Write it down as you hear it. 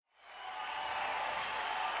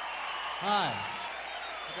Hi.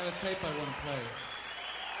 I got a tape I want to play.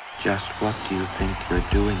 Just what do you think you're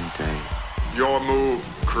doing, Dave? Your move,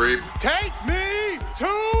 creep. Take me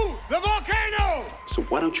to the volcano! So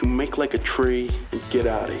why don't you make like a tree and get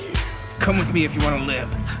out of here? Come with me if you want to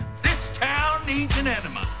live. This town needs an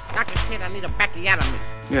enema. Dr. Kid, I need a backiotomy.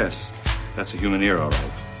 Yes, that's a human ear, all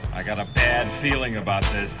right. I got a bad feeling about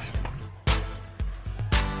this.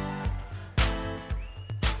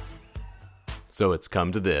 So it's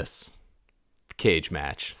come to this. The Cage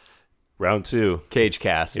match. Round 2. Cage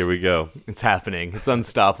cast. Here we go. It's happening. It's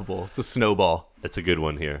unstoppable. It's a snowball. That's a good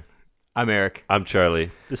one here. I'm Eric. I'm Charlie.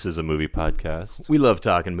 This is a movie podcast. We love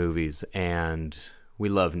talking movies, and we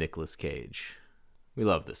love Nicolas Cage. We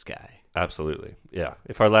love this guy. Absolutely. Yeah.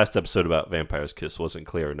 If our last episode about Vampire's Kiss wasn't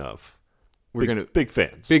clear enough, We're big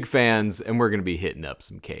fans. Big fans, and we're gonna be hitting up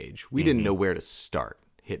some Cage. We didn't know where to start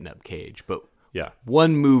hitting up Cage, but Yeah.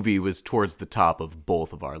 one movie was towards the top of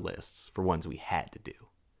both of our lists for ones we had to do.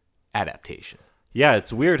 Adaptation. Yeah,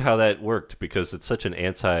 it's weird how that worked because it's such an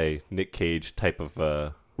anti-Nic Cage type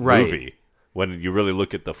of Right. movie when you really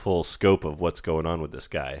look at the full scope of what's going on with this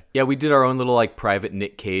guy. Yeah, we did our own little private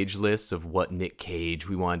Nic Cage lists of what Nic Cage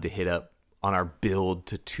we wanted to hit up on our build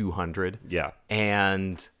to 200. Yeah.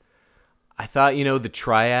 And I thought, the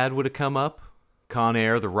triad would have come up. Con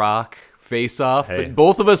Air, The Rock, Face Off. Hey. But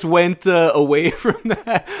both of us went away from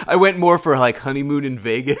that. I went more for Honeymoon in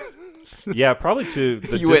Vegas. Yeah, probably to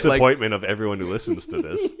the You went, disappointment of everyone who listens to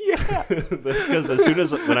this. Yeah. Because as soon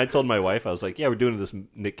as when I told my wife, I was like, yeah, we're doing this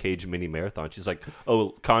Nic Cage mini marathon. She's like, oh,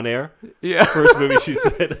 Con Air? Yeah. First movie she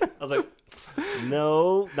said. I was like,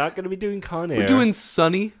 no, not going to be doing Con Air. We're doing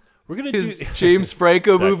Sunny. We're gonna His do James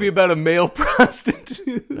Franco Exactly. movie about a male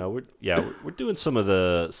prostitute. No, we're doing some of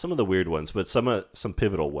the weird ones, but some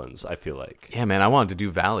pivotal ones, I feel like. Yeah, man, I wanted to do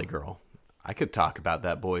Valley Girl. I could talk about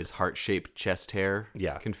that boy's heart-shaped chest hair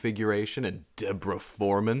configuration and Deborah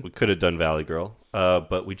Foreman. We could have done Valley Girl,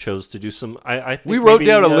 but we chose to do some. I think We wrote maybe,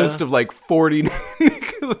 down a list of 40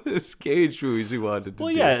 Nicolas Cage movies we wanted to do.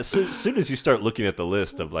 Well, yeah. So, as soon as you start looking at the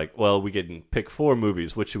list of we can pick 4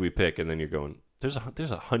 movies. What should we pick? And then you're going, there's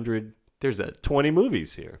 120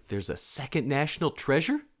 movies here. There's a second National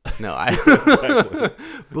Treasure? No, I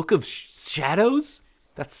Book of Shadows?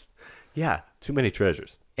 That's Too many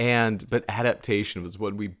treasures. But Adaptation was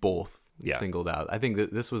one we both Yeah. singled out. I think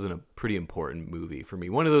that this was a pretty important movie for me.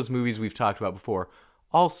 One of those movies we've talked about before.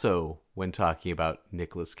 Also, when talking about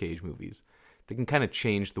Nicolas Cage movies, they can kind of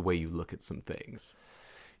change the way you look at some things.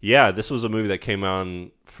 Yeah, this was a movie that came on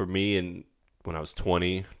for me when I was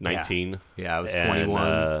 20, 19. Yeah, I was And,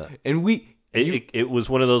 21. And it was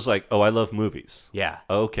one of those I love movies. Yeah.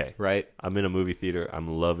 Okay. Right? I'm in a movie theater. I'm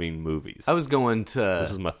loving movies. I was going to...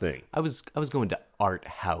 This is my thing. I was going to art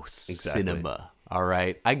house Exactly. cinema, all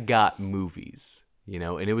right? I got movies,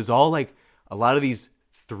 and it was all a lot of these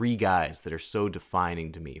 3 guys that are so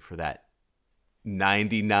defining to me for that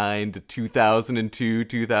 99 to 2002,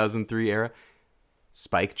 2003 era.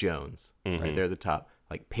 Spike Jonze, right there at the top.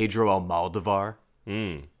 Pedro Almodovar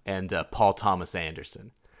and Paul Thomas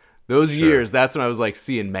Anderson. Those years, that's when I was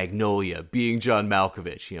seeing Magnolia, Being John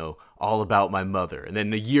Malkovich, All About My Mother. And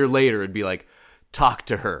then a year later, it'd be Talk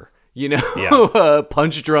to Her,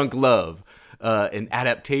 Punch Drunk Love, and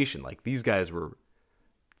Adaptation. These guys were,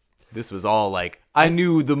 this was all I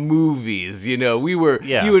knew the movies, we were,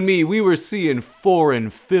 you and me, we were seeing foreign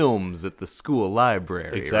films at the school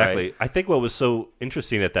library. Exactly. Right? I think what was so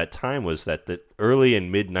interesting at that time was that the early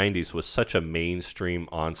and mid 90s was such a mainstream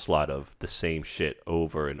onslaught of the same shit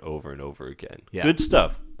over and over and over again. Yeah. Good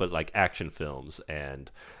stuff, but action films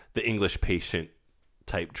and the English Patient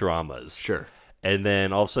type dramas. Sure. And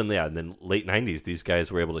then all of a sudden, and then late 90s, these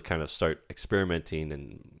guys were able to kind of start experimenting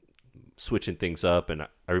and switching things up. And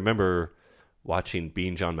I remember watching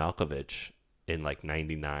Being John Malkovich in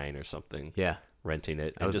 99 or something. Yeah. Renting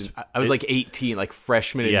it. I was 18,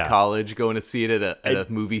 freshman in college, going to see it at a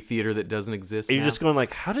movie theater that doesn't exist And now. you're just going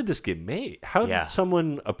how did this get made? How did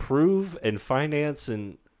someone approve and finance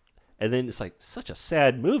and then it's such a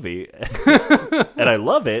sad movie. And I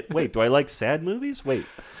love it. Wait, do I like sad movies? Wait.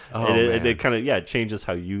 And it kind of, it changes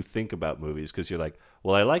how you think about movies because you're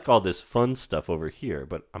well, I like all this fun stuff over here,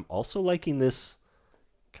 but I'm also liking this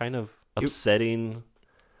kind of upsetting,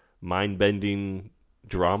 mind-bending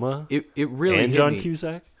drama. It really and hit John me.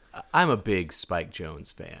 Cusack. I'm a big Spike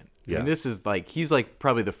Jonze fan. Yeah. I mean, this is he's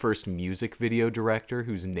probably the first music video director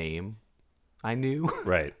whose name I knew.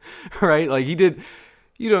 Right. Right? He did.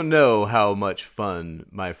 You don't know how much fun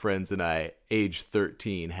my friends and I, age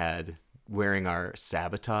 13, had wearing our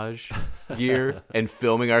Sabotage gear and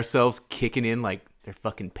filming ourselves kicking in their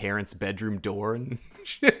fucking parents' bedroom door and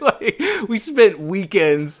Like, we spent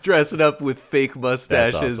weekends dressing up with fake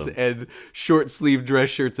mustaches awesome. and short sleeve dress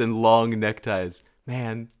shirts and long neckties.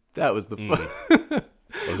 Man, that was the fun.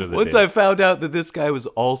 Those are the Once days. I found out that this guy was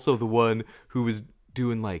also the one who was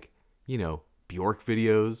doing, like, you know, Bjork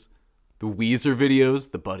videos, the Weezer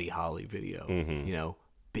videos, the Buddy Holly video, you know,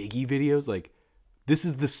 Biggie videos, like, this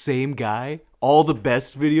is the same guy. All the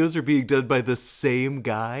best videos are being done by the same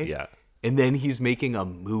guy. Yeah. And then he's making a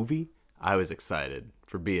movie. I was excited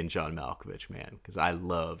for being John Malkovich, man, because I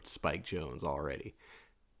loved Spike Jonze already.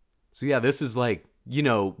 So yeah, this is like, you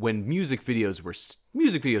know, when music videos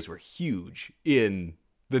were huge in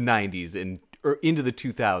the 90s and or into the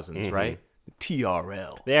 2000s, right?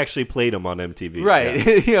 TRL. They actually played him on MTV. Right.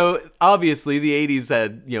 Yeah. You know, obviously the 80s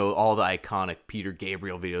had, you know, all the iconic Peter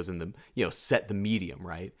Gabriel videos in them, you know, set the medium,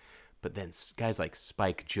 right? But then guys like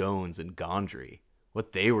Spike Jonze and Gondry,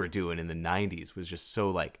 what they were doing in the 90s was just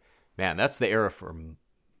so like, man, that's the era for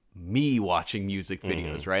me watching music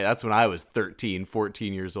videos, right? That's when I was 13,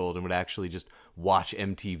 14 years old and would actually just watch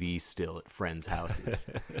MTV still at friends' houses.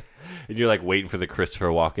 And you're like waiting for the Christopher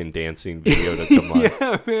Walken dancing video to come on.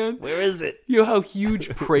 Yeah, man. Where is it? You know how huge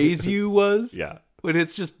Praise You was? Yeah. When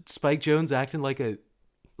it's just Spike Jonze acting like a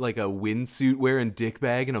windsuit wearing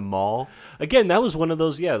dickbag in a mall. Again, that was one of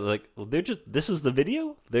those, like, well, this is the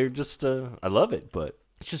video? They're just, I love it, but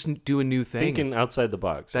It's just doing new things. thinking outside the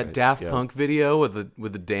box. That right? Daft Punk video with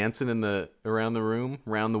the dancing around the room,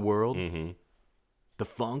 around the world. Mm-hmm. The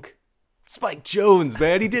funk. Spike Jonze,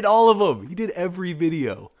 man. He did all of them. He did every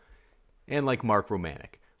video. And like Mark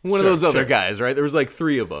Romanek. One of those other guys, right? There was like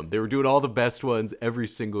 3 of them. They were doing all the best ones every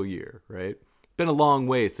single year, right? Been a long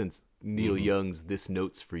way since Neil Young's This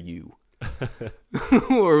Note's For You.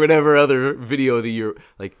 Or whatever other video of the year.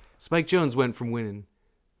 Like, Spike Jonze went from winning,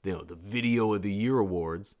 you know, the Video of the Year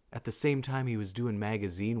awards at the same time he was doing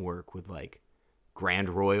magazine work with, like, Grand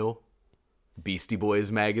Royal, Beastie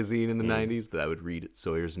Boys magazine in the 90s that I would read at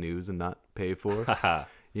Sawyer's News and not pay for.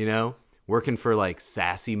 You know? Working for, like,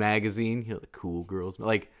 Sassy magazine, you know, the cool girls.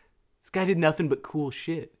 Like, this guy did nothing but cool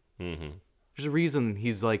shit. Mm-hmm. There's a reason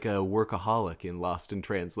he's like a workaholic in Lost in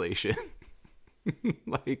Translation.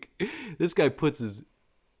 Like, this guy puts his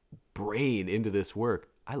brain into this work.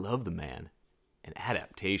 I love the man. And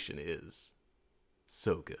Adaptation is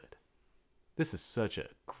so good. This is such a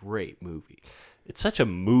great movie. It's such a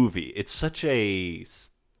movie. It's such a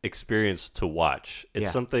experience to watch.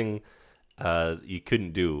 It's something you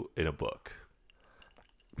couldn't do in a book.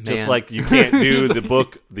 Man. Just like you can't do the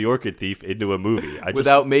book The Orchid Thief into a movie.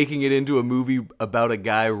 Without making it into a movie about a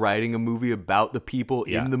guy writing a movie about the people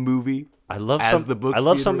in the movie. I love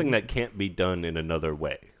something that can't be done in another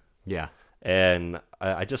way. Yeah. And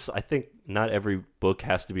I think not every book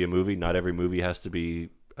has to be a movie. Not every movie has to be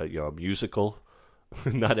a musical.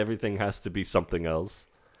 Not everything has to be something else.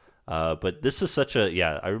 But this is such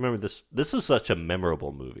I remember this. This is such a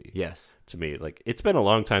memorable movie. Yes. To me, like, it's been a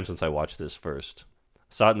long time since I watched this first.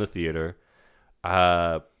 Saw it in the theater.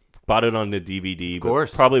 Bought it on the DVD. Of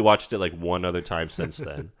course. But probably watched it like one other time since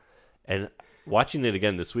then. And watching it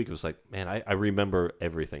again this week, it was like, man, I remember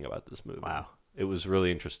everything about this movie. Wow. It was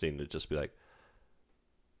really interesting to just be like,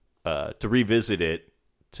 to revisit it,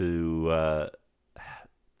 to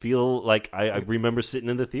feel like I remember sitting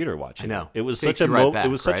in the theater watching. I know. It was Takes such a you right back, it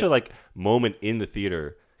was such right? a like moment in the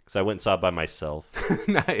theater because I went and saw it by myself.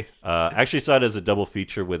 Nice. Actually saw it as a double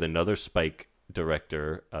feature with another Spike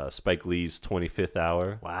director, Spike Lee's 25th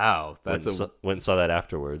Hour. Wow, went and saw that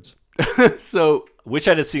afterwards. So, wish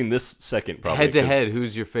I'd have seen this second. Probably head to head,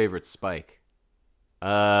 who's your favorite Spike?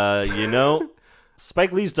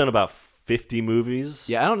 Spike Lee's done about 50 movies.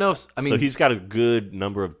 Yeah, I don't know. So he's got a good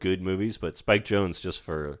number of good movies, but Spike Jonze, just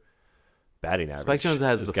for batting average, Spike Jonze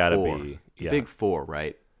has the gotta four, be, big 4,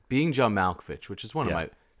 right? Being John Malkovich, which is one of my.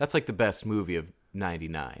 That's like the best movie of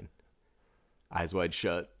 '99. Eyes Wide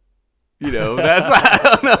Shut. You know, that's I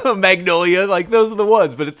don't know, Magnolia. Like, those are the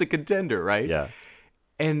ones, but it's a contender, right? Yeah.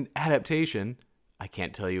 And Adaptation, I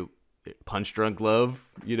can't tell you. Punch Drunk Love,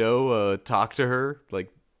 you know, Talk to Her.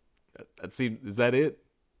 Like, is that it?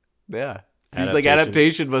 Yeah. Seems like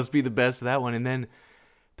Adaptation must be the best of that one. But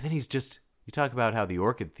then he's just, you talk about how The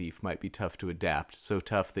Orchid Thief might be tough to adapt. So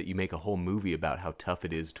tough that you make a whole movie about how tough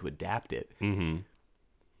it is to adapt it. Mm-hmm.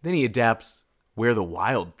 Then he adapts Where the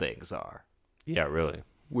Wild Things Are. Yeah, really.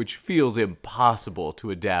 Which feels impossible to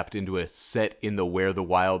adapt into a set in the Where the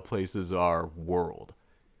Wild Places Are world.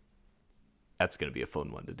 That's going to be a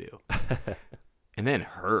fun one to do. And then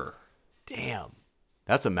Her. Damn.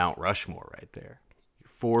 That's a Mount Rushmore right there.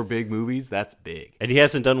 4 big movies, that's big. And he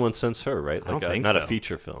hasn't done one since Her, right? Like I don't think not so. a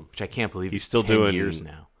feature film. Which I can't believe he's still 10 doing years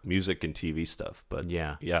now. Music and TV stuff. But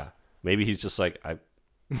yeah. Maybe he's just like,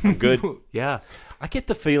 I'm good. Yeah. I get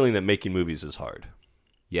the feeling that making movies is hard.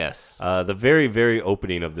 Yes. The very, very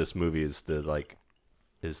opening of this movie is the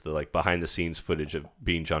behind the scenes footage of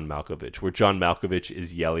being John Malkovich, where John Malkovich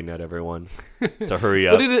is yelling at everyone to hurry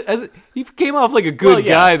up. But he came off like a good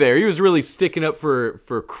guy there. He was really sticking up for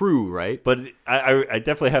crew, right? But I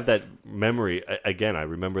definitely have that memory. Again, I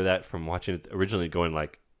remember that from watching it originally, going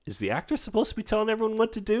like, is the actor supposed to be telling everyone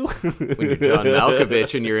what to do? When you're John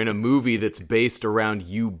Malkovich and you're in a movie that's based around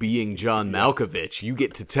you being John Malkovich, you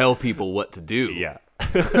get to tell people what to do. Yeah.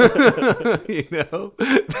 That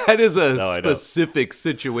is a specific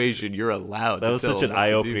situation you're allowed. That was such an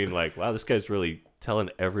eye-opening. Like, wow, this guy's really telling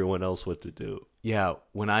everyone else what to do. Yeah,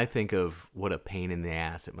 when I think of what a pain in the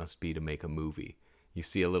ass it must be to make a movie, you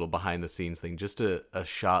see a little behind-the-scenes thing, just a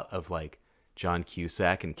shot of like John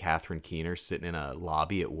Cusack and Catherine Keener sitting in a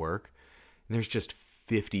lobby at work, and there's just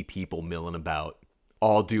 50 people milling about,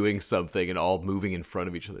 all doing something and all moving in front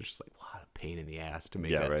of each other. It's just like, what a pain in the ass to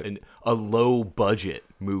make a low budget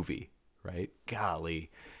movie, right?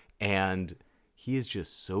 Golly. And he is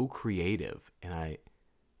just so creative, and I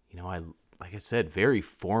like I said, very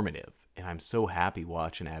formative, and I'm so happy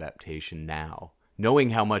watching Adaptation now, knowing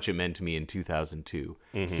how much it meant to me in 2002.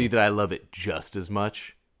 See that I love it just as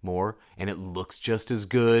much more, and it looks just as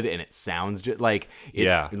good, and it sounds like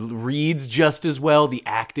it reads just as well. The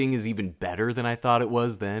acting is even better than I thought it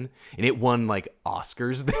was then, and it won like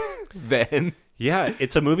Oscars then. Yeah,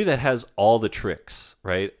 it's a movie that has all the tricks,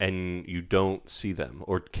 right? And you don't see them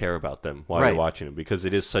or care about them while you're watching it, because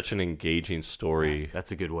it is such an engaging story.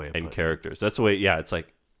 That's a good way of and putting characters. That's the way. Yeah, it's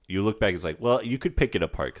like you look back, it's like, well, you could pick it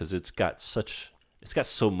apart because it's got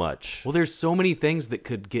so much. Well, there's so many things that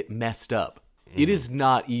could get messed up. It is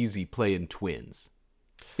not easy playing twins.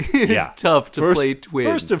 It's tough to play twins.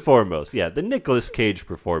 First and foremost, the Nicolas Cage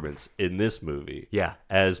performance in this movie,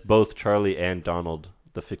 as both Charlie and Donald,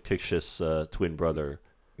 the fictitious twin brother,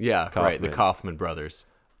 Kaufman. Right, the Kaufman brothers.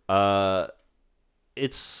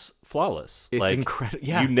 It's flawless. It's incredible.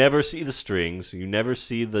 Yeah, you never see the strings. You never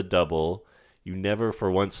see the double. You never, for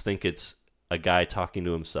once, think it's a guy talking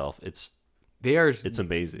to himself. It's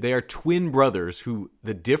amazing. They are twin brothers who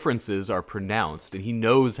the differences are pronounced, and he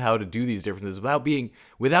knows how to do these differences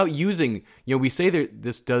without using. We say that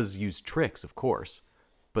this does use tricks, of course,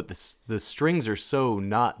 but the strings are so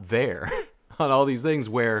not there on all these things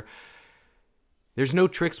where there's no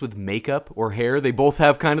tricks with makeup or hair. They both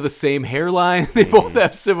have kind of the same hairline. They both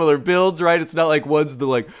have similar builds, right? It's not like one's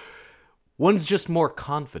just more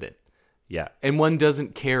confident. Yeah. And one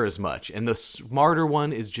doesn't care as much. And the smarter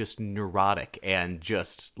one is just neurotic and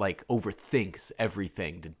just like overthinks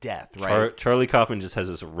everything to death, right? Charlie Kaufman just has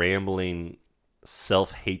this rambling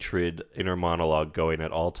self-hatred inner monologue going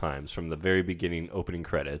at all times from the very beginning opening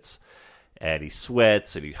credits. And he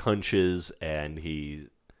sweats and he hunches and he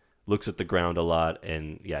looks at the ground a lot.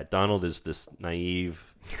 And Donald is this naive,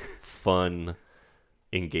 fun,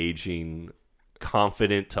 engaging,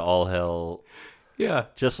 confident to all hell. Yeah.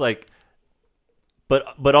 Just like...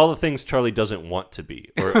 But all the things Charlie doesn't want to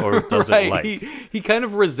be or doesn't like. He kind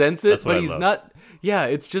of resents it, but he's not. Yeah,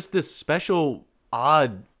 it's just this special,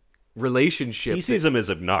 odd relationship. He sees him as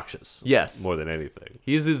obnoxious. Yes. More than anything.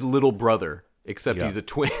 He's his little brother, except he's a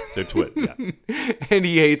twin. They're twin, yeah. And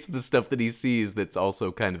he hates the stuff that he sees that's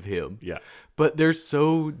also kind of him. Yeah. But they're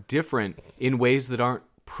so different in ways that aren't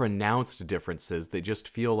pronounced differences. They just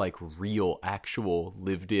feel like real, actual,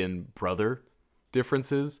 lived-in brother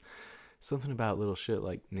differences. Something about little shit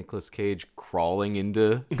like Nicolas Cage crawling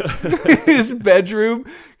into his bedroom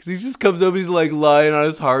because he just comes up, he's like lying on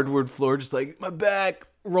his hardwood floor, just like my back,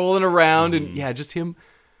 rolling around, and just him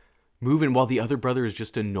moving while the other brother is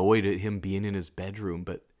just annoyed at him being in his bedroom.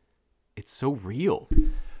 But it's so real.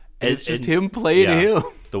 It's just him playing him.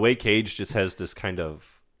 The way Cage just has this kind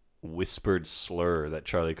of whispered slur that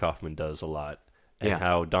Charlie Kaufman does a lot, and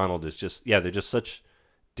how Donald is just they're just such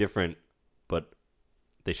different, but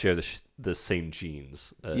they share the same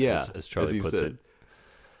genes, as Charlie puts it.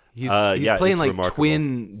 He's playing like remarkable.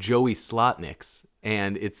 Twin Joey Slotnicks,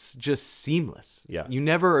 and it's just seamless. Yeah. You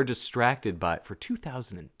never are distracted by it. For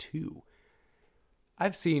 2002,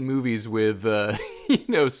 I've seen movies with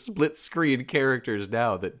split screen characters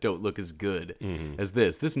now that don't look as good as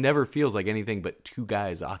this. This never feels like anything but two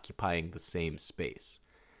guys occupying the same space.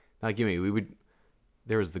 Now,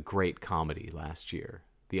 there was the great comedy last year.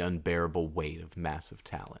 The unbearable weight of massive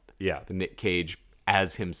talent. Yeah. The Nic Cage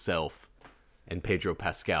as himself and Pedro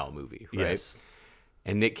Pascal movie, right? Yes.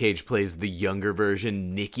 And Nic Cage plays the younger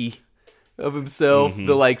version, Nicky, of himself.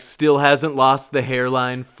 The still hasn't lost the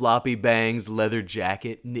hairline, floppy bangs, leather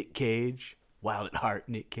jacket, Nic Cage. Wild at heart,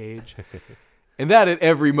 Nic Cage. And that at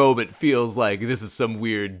every moment feels like this is some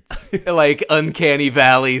weird, like, uncanny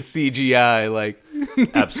valley CGI. Like,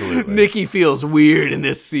 absolutely. Nicky feels weird in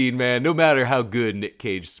this scene, man, no matter how good Nic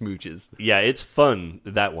Cage smooches. Yeah, it's fun,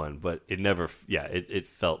 that one, but it never, it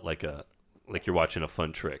felt like you're watching a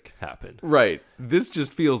fun trick happen. Right. This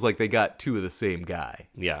just feels like they got two of the same guy.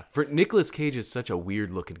 Yeah. For Nicolas Cage is such a weird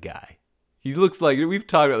looking guy. He looks like, we've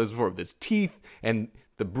talked about this before, with his teeth and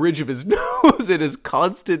the bridge of his nose and his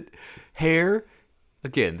constant hair.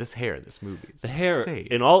 Again, this hair in this movie. The hair insane.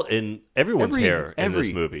 in everyone's hair in this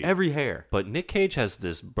movie. Every hair. But Nic Cage has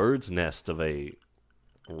this bird's nest of a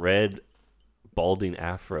red balding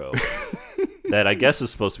afro that I guess is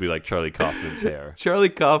supposed to be like Charlie Kaufman's hair. Charlie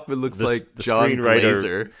Kaufman looks like the John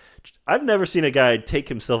Glazer. I've never seen a guy take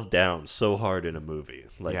himself down so hard in a movie.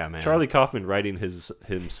 Like, yeah, man. Charlie Kaufman writing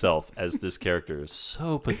himself as this character is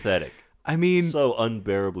so pathetic. I mean, so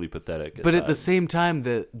unbearably pathetic. But at the same time,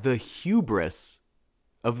 the hubris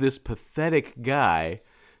of this pathetic guy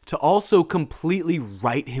to also completely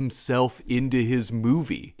write himself into his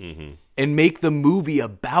movie and make the movie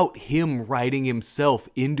about him writing himself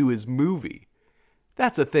into his movie.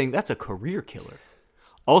 That's a thing. That's a career killer.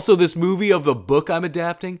 Also, this movie of the book I'm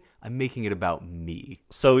adapting, I'm making it about me.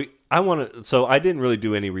 So I didn't really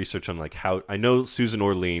do any research on like how. I know Susan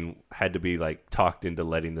Orlean had to be like talked into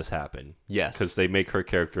letting this happen. Yes, because they make her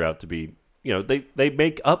character out to be, they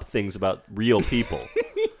make up things about real people.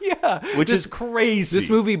 Yeah, which is crazy. This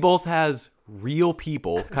movie both has real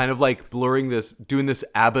people, kind of like doing this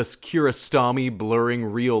Abbas Kiarostami blurring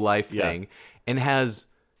real life thing, and has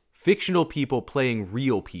fictional people playing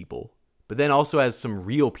real people, but then also has some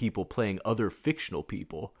real people playing other fictional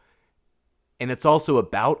people. And it's also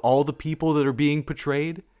about all the people that are being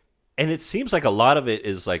portrayed. And it seems like a lot of it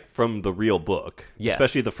is like from the real book,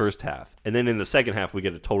 especially the first half. And then in the second half, we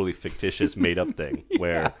get a totally fictitious made up thing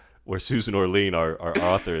where Susan Orlean, our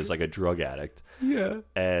author, is like a drug addict. Yeah.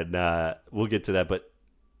 And we'll get to that. But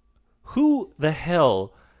who the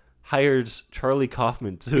hell hires Charlie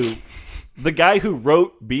Kaufman to... The guy who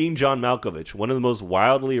wrote Being John Malkovich, one of the most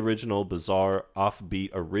wildly original, bizarre,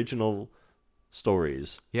 offbeat, original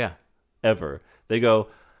stories ever. They go,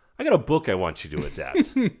 I got a book I want you to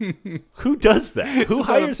adapt. Who does that? Who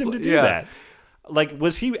hires him to do that? Like,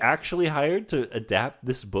 was he actually hired to adapt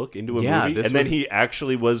this book into a movie? And then he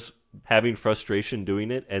actually was having frustration doing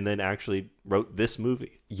it and then actually wrote this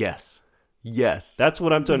movie? Yes. That's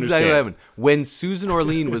what I'm to understand. Exactly what happened. When Susan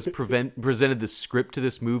Orlean was presented the script to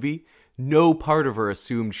this movie, no part of her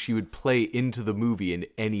assumed she would play into the movie in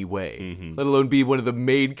any way, let alone be one of the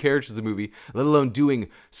main characters of the movie, let alone doing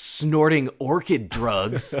snorting orchid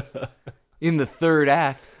drugs in the third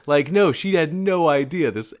act. Like, no, she had no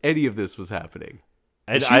idea any of this was happening.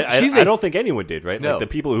 And I don't think anyone did, right? No. Like, the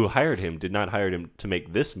people who hired him did not hire him to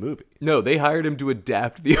make this movie. No, they hired him to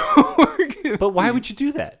adapt the orchid. But why would you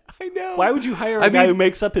do that? I know. Why would you hire a guy who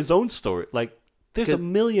makes up his own story? Like, there's a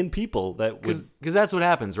million people that would... Because that's what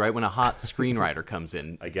happens, right? When a hot screenwriter comes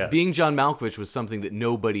in. I guess. Being John Malkovich was something that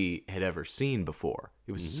nobody had ever seen before.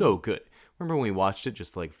 It was so good. Remember when we watched it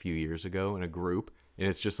just like a few years ago in a group? And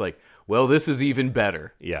it's just like, well, this is even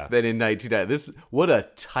better than in 1990. What a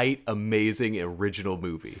tight, amazing, original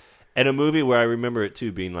movie. And a movie where I remember it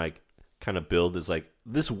too being like, kind of billed as like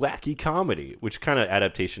this wacky comedy, which kind of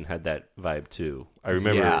Adaptation had that vibe too. I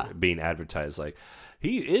remember it being advertised like,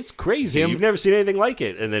 it's crazy. You've never seen anything like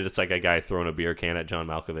it. And then it's like a guy throwing a beer can at John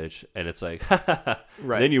Malkovich, and it's like,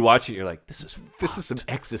 right. Then you watch it, and you're like, this is some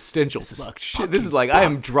existential fuck shit. This is like, I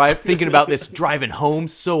am thinking about this driving home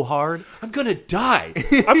so hard. I'm gonna die.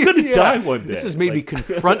 I'm gonna die one day. This has made me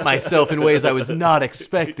confront myself in ways I was not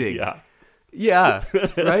expecting. Yeah,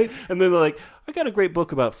 right? And then they're like, I got a great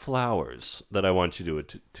book about flowers that I want you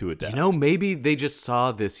to adapt. You know, maybe they just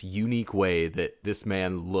saw this unique way that this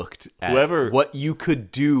man looked at what you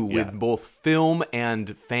could do with both film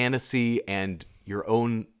and fantasy and your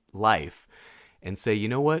own life and say, you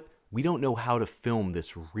know what? We don't know how to film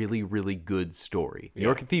this really, really good story. New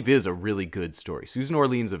York Thief is a really good story. Susan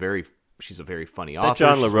Orlean's she's a very funny author. That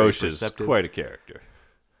John LaRoche is quite a character.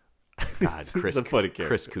 God,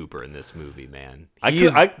 Chris Cooper in this movie, man. I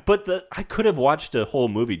could have watched a whole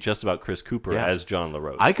movie just about Chris Cooper as John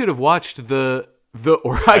LaRoche. I could have watched the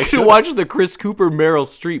Chris Cooper Meryl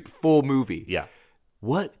Streep full movie. Yeah.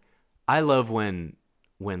 What I love when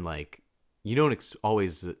like you don't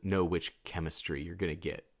always know which chemistry you're gonna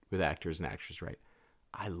get with actors and actresses, right?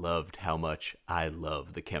 I loved how much I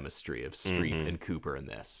love the chemistry of Streep and Cooper in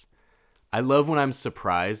this. I love when I'm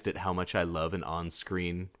surprised at how much I love an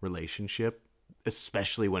on-screen relationship,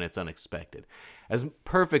 especially when it's unexpected. As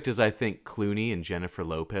perfect as I think Clooney and Jennifer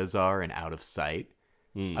Lopez are in Out of Sight,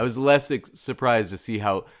 I was less surprised to see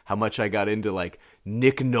how much I got into like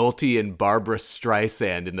Nick Nolte and Barbara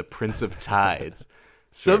Streisand in The Prince of Tides.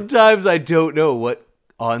 Sure. Sometimes I don't know what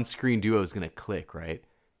on-screen duo is going to click, right?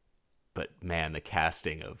 But man, the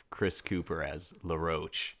casting of Chris Cooper as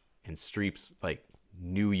LaRoche and Streep's like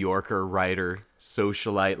New Yorker writer,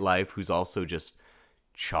 socialite life, who's also just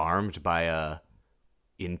charmed by a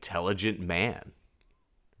intelligent man,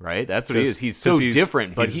 right? That's what he is. He's so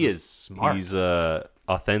different, but he is smart. He's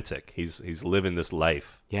authentic. He's living this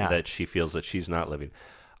life that she feels that she's not living.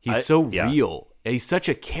 He's so real. He's such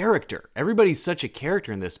a character. Everybody's such a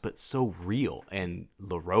character in this, but so real. And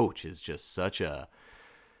LaRoche is just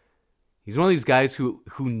he's one of these guys who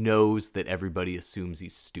knows that everybody assumes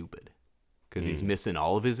he's stupid because he's missing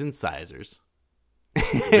all of his incisors.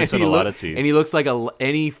 Missing a lot of teeth. And he looks like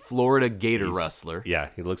any Florida gator rustler. Yeah,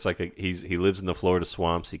 he looks like he lives in the Florida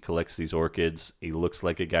swamps. He collects these orchids. He looks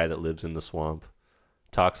like a guy that lives in the swamp.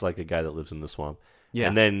 Talks like a guy that lives in the swamp. Yeah.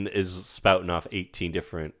 And then is spouting off 18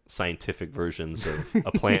 different scientific versions of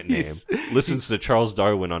a plant name. Listens to Charles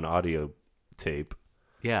Darwin on audio tape.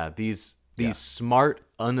 Yeah, these smart,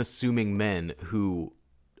 unassuming men who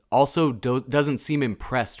also doesn't seem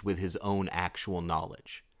impressed with his own actual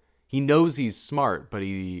knowledge. He knows he's smart, but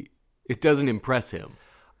it doesn't impress him.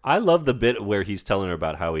 I love the bit where he's telling her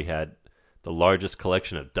about how he had the largest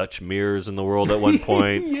collection of Dutch mirrors in the world at one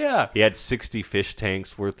point. Yeah. He had 60 fish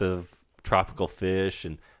tanks worth of tropical fish,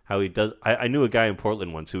 and how he does. I knew a guy in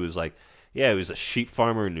Portland once who was like, he was a sheep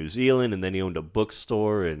farmer in New Zealand, and then he owned a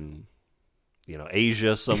bookstore in,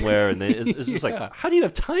 Asia somewhere, and then it's just like, how do you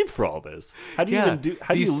have time for all this? How do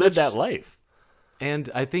you live that life? And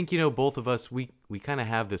I think, both of us, we kind of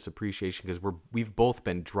have this appreciation because we've both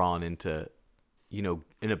been drawn into,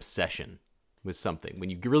 an obsession with something.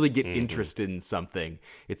 When you really get interested in something,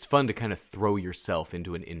 it's fun to kind of throw yourself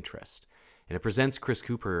into an interest. And it presents Chris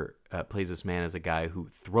Cooper plays this man as a guy who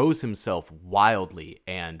throws himself wildly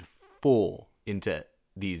and full into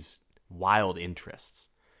these wild interests.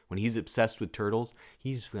 When he's obsessed with turtles,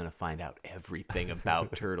 he's going to find out everything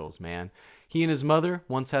about turtles, man. He and his mother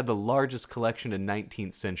once had the largest collection of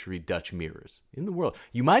 19th century Dutch mirrors in the world.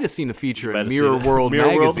 You might have seen a feature in Mirror World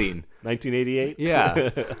magazine. 1988? Yeah.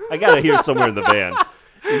 I got to hear somewhere in the van.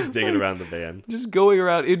 He's digging around the van. Just going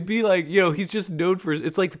around. It'd be like, he's just known for...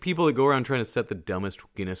 It's like the people that go around trying to set the dumbest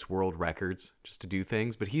Guinness World Records just to do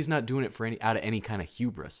things, but he's not doing it out of any kind of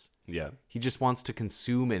hubris. Yeah. He just wants to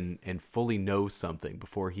consume and fully know something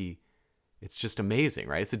before it's just amazing,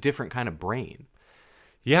 right? It's a different kind of brain.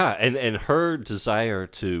 Yeah, and her desire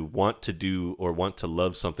to want to do or want to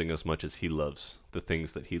love something as much as he loves the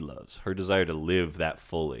things that he loves. Her desire to live that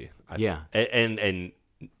fully. And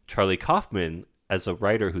Charlie Kaufman, as a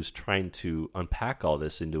writer who's trying to unpack all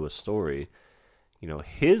this into a story,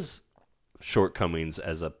 his shortcomings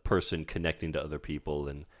as a person connecting to other people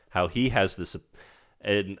and how he has this...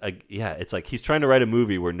 And it's like he's trying to write a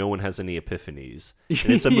movie where no one has any epiphanies.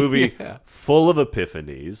 And it's a movie full of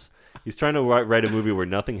epiphanies. He's trying to write a movie where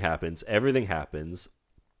nothing happens. Everything happens.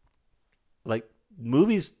 Like,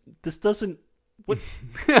 movies, this doesn't...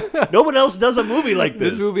 No one else does a movie like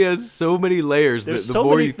this. This movie has so many layers. There's the so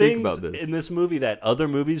more many you things think about this. in this movie that other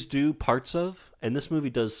movies do parts of. And this movie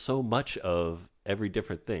does so much of every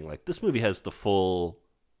different thing. Like, this movie has the full...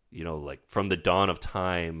 like from the dawn of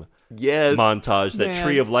time montage that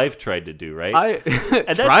Tree of Life tried to do, right?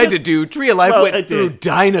 Tree of Life went through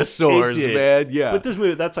dinosaurs, man. Yeah. But this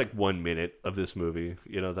movie, that's like 1 minute of this movie.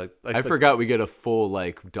 I forgot we get a full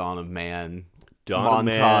Dawn of Man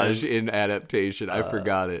montage in Adaptation. I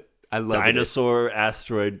forgot it. I love dinosaur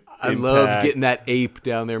asteroid. I love getting that ape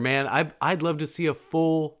down there, man. I'd love to see a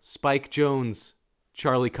full Spike Jonze,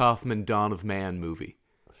 Charlie Kaufman Dawn of Man movie.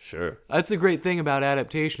 Sure. That's the great thing about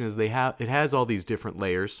Adaptation is it has all these different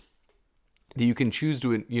layers that you can choose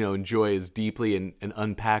to enjoy as deeply and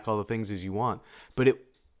unpack all the things as you want. But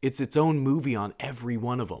it's its own movie on every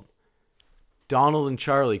one of them. Donald and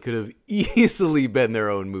Charlie could have easily been their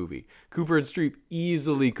own movie. Cooper and Streep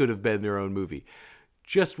easily could have been their own movie.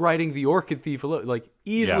 Just writing The Orchid Thief alone,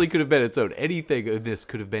 easily could have been its own. Anything of this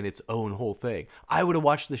could have been its own whole thing. I would have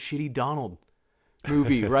watched the shitty Donald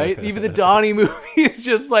movie, right? Even the Donnie movie is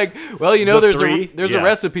just like, well, there's a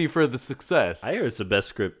recipe for the success. I hear it's the best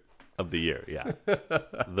script of the year. Yeah.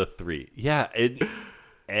 The Three. Yeah.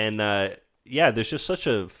 There's just such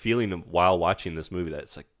a feeling of while watching this movie that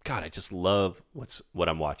it's like, God, I just love what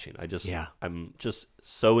I'm watching. I'm just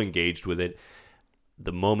so engaged with it.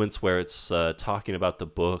 The moments where it's talking about the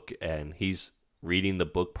book and he's reading the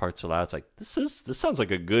book parts aloud. It's like, this sounds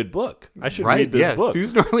like a good book. I should read this book.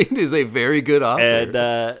 Susan Orlean is a very good author. And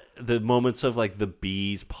the moments of like the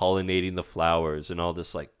bees pollinating the flowers and all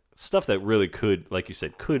this like stuff that really could, like you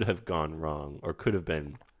said, could have gone wrong or could have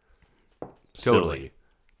been silly.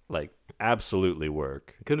 Like absolutely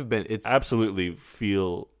work. It could have been. It's absolutely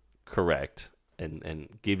feel correct and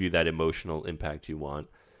give you that emotional impact you want.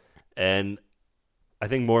 And I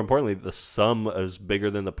think more importantly, the sum is bigger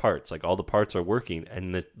than the parts. Like all the parts are working,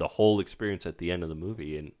 and the whole experience at the end of the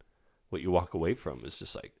movie and what you walk away from is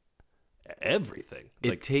just like everything.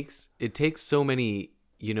 It takes so many,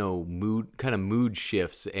 mood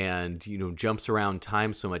shifts and, jumps around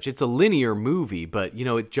time so much. It's a linear movie, but,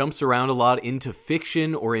 it jumps around a lot into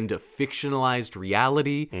fiction or into fictionalized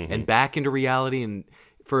reality and back into reality. And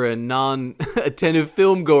for a non-attentive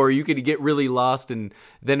film goer, you could get really lost and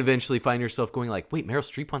then eventually find yourself going like, wait, Meryl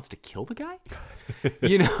Streep wants to kill the guy?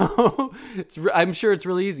 I'm sure it's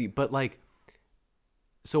really easy. But like,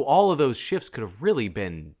 so all of those shifts could have really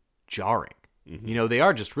been jarring. They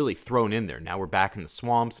are just really thrown in there. Now we're back in the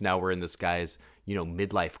swamps. Now we're in this guy's,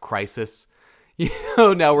 midlife crisis.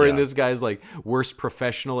 Now we're in this guy's like worst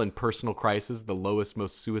professional and personal crisis, the lowest,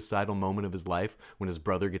 most suicidal moment of his life when his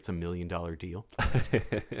brother gets $1 million deal.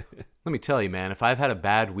 Let me tell you, man, if I've had a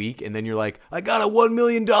bad week and then you're like, I got a $1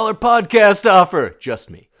 million podcast offer, just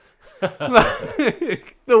me. The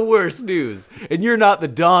worst news. And you're not the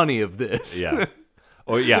Donnie of this. Yeah.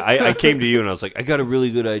 Or I came to you and I was like, I got a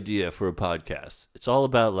really good idea for a podcast. It's all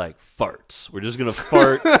about like farts. We're just gonna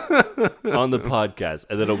fart on the podcast,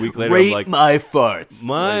 and then a week later, Rate I'm like, my farts.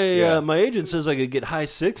 My agent says I could get high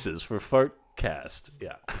 6s for Fartcast.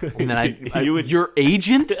 Yeah, and then your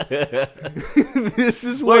agent. This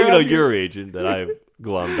is where your agent that I've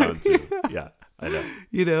glommed onto. Yeah, I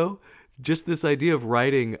know. Just this idea of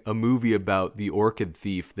writing a movie about the orchid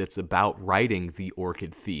thief that's about writing the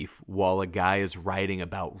orchid thief while a guy is writing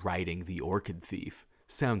about writing the orchid thief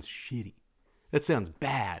sounds shitty. That sounds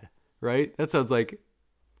bad, right? That sounds like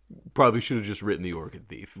probably should have just written the orchid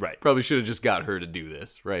thief. Right. Probably should have just got her to do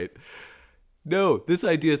this, right? No, this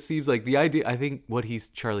idea seems like the idea. I think what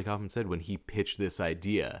Charlie Kaufman said when he pitched this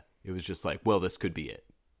idea, it was just like, well, this could be it.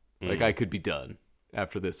 Like I could be done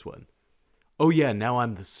after this one. Oh yeah, now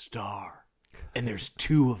I'm the star, and there's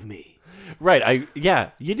 2 of me. Right,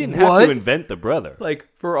 you didn't have to invent the brother. Like,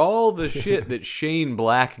 for all the shit that Shane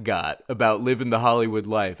Black got about living the Hollywood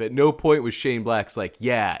life, at no point was Shane Black's like,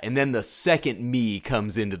 yeah, and then the second me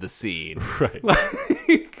comes into the scene. Right.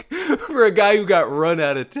 Like, for a guy who got run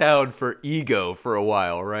out of town for ego for a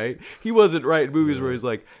while, right? He wasn't writing movies where he's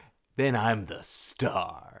like, then I'm the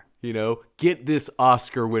star, Get this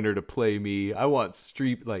Oscar winner to play me. I want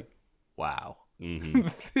Streep, like... Wow.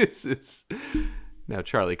 This is... Now,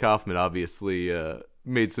 Charlie Kaufman obviously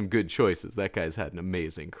made some good choices. That guy's had an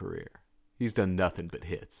amazing career. He's done nothing but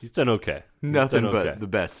hits. He's done okay. Nothing but the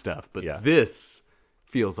best stuff. But this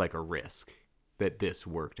feels like a risk that this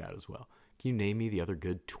worked out as well. Can you name me the other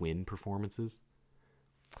good twin performances?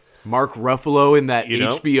 Mark Ruffalo in that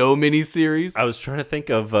HBO miniseries? I was trying to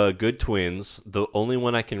think of good twins. The only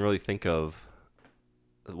one I can really think of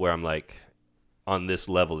where I'm like... on this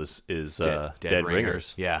level is Dead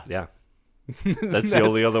Ringers. Yeah. That's the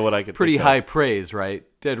only other one I could pretty think high of. praise, right?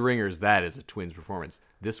 Dead Ringers, that is a twins performance.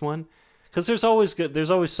 This one? Because there's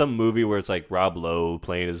always some movie where it's like Rob Lowe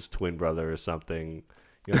playing his twin brother or something.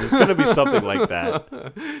 There's going to be something like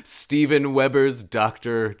that. Steven Weber's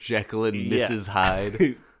Dr. Jekyll and Mrs.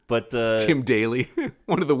 Hyde. But Tim Daly,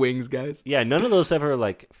 one of the Wings guys. Yeah, none of those ever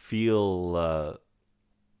like feel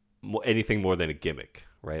anything more than a gimmick.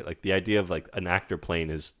 Right, like the idea of like an actor playing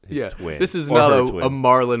his twin. This is not a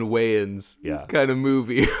Marlon Wayans kind of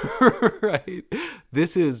movie, right?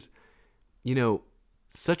 This is,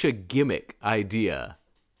 such a gimmick idea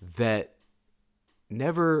that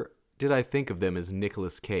never did I think of them as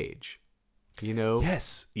Nicolas Cage.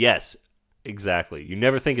 Yes, exactly. You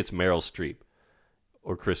never think it's Meryl Streep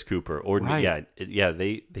or Chris Cooper or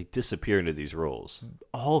they disappear into these roles.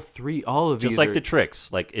 All of these just like the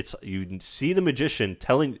tricks. Like it's you see the magician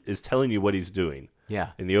telling you what he's doing. Yeah.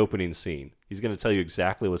 In the opening scene, he's going to tell you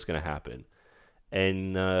exactly what's going to happen,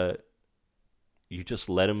 and you just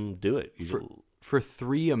let him do it. For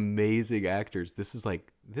 3 amazing actors, this is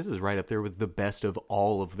right up there with the best of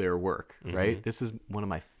all of their work. Right. This is one of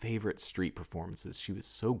my favorite Streep performances. She was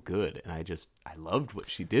so good, and I loved what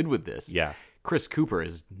she did with this. Yeah. Chris Cooper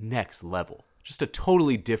is next level. Just a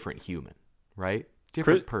totally different human, right?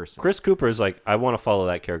 Different person. Chris Cooper is like, I want to follow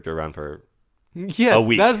that character around for Yes, A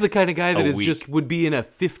week. that's the kind of guy that A is week. just would be in a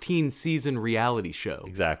 15-season reality show.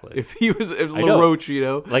 Exactly. If he was know. LaRoche, you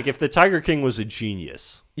know. Like if the Tiger King was a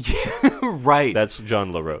genius, Yeah, right. that's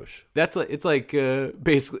John LaRoche. That's like it's like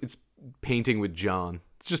basically it's painting with John.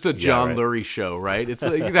 It's just a John right. Lurie show, right? It's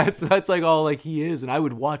like that's like all like he is, and I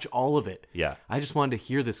would watch all of it. Yeah. I just wanted to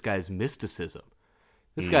hear this guy's mysticism.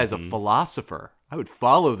 This guy's a philosopher. I would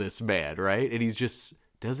follow this man, right? And he's just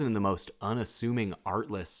does it in the most unassuming,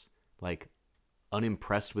 artless, like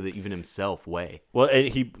unimpressed with it even himself way. Well,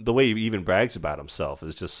 and the way he even brags about himself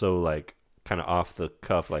is just so like kind of off the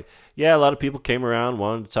cuff. Like, yeah, a lot of people came around,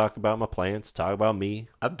 wanted to talk about my plans, talk about me.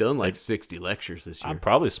 I've done like 60 lectures this year. I'm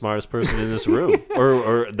probably the smartest person in this room,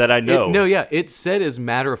 or that I know. It's said as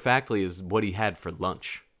matter-of-factly as what he had for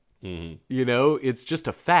lunch. Mm-hmm. You know, it's just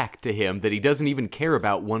a fact to him that he doesn't even care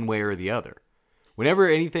about one way or the other. Whenever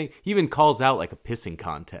anything, he even calls out like a pissing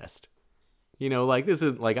contest. You know, like this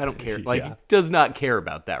is like I don't care. Like he does not care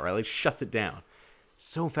about that, right? Like shuts it down.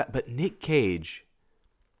 So fat. But Nic Cage,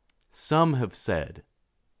 some have said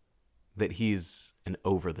that he's an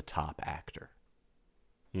over-the-top actor.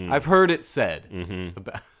 I've heard it said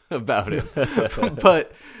about him,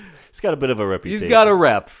 but he's got a bit of a reputation. He's got a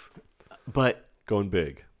rep, but going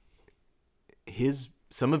big.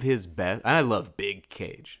 Some of his best, and I love Big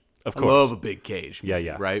Cage. Of course. I love a Big Cage movie,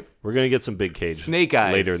 Yeah. right? We're going to get some Big Cage Snake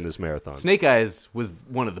Eyes later in this marathon. Snake Eyes was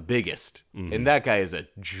one of the biggest, and that guy is a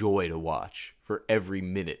joy to watch for every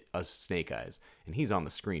minute of Snake Eyes. And he's on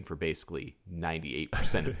the screen for basically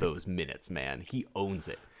 98% of those minutes, man. He owns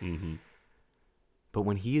it. Mm-hmm. But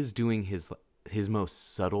when he is doing his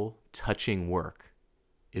most subtle, touching work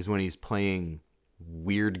is when he's playing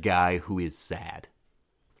weird guy who is sad.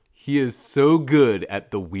 He is so good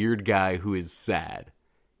at the weird guy who is sad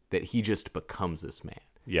that he just becomes this man.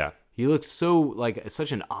 Yeah. He looks so like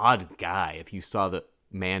such an odd guy if you saw the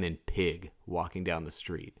man in Pig walking down the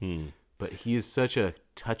street. But he is such a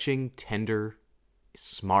touching, tender,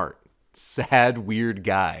 smart, sad, weird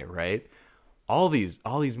guy, right? All these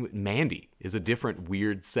Mandy is a different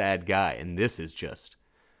weird, sad guy, and this is just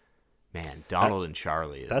man, Donald and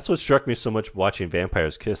Charlie. That's what struck me so much watching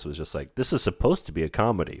Vampire's Kiss was just like, this is supposed to be a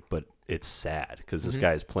comedy, but it's sad because this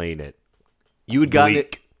guy is playing it. You had gotten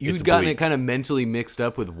it. bleak. You'd It's gotten bleak. it kind of mentally mixed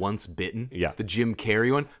up with Once Bitten, Yeah. the Jim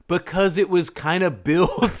Carrey one, because it was kind of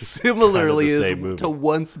billed similarly Kind of the as same movie. to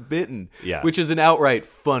Once Bitten, Yeah. which is an outright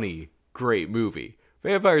funny, great movie.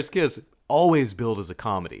 Vampire's Kiss, always billed as a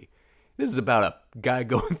comedy. This is about a guy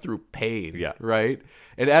going through pain, Yeah. right?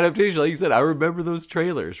 And Adaptation, like you said, I remember those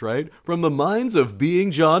trailers, right? From the minds of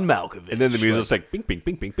being John Malkovich. And then the music's like, bing, bing,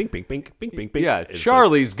 bing, bing, bing, bing, bing, bing, bing, bing. yeah, It's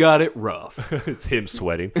Charlie's got it rough. like, it's him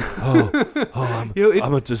sweating. You know,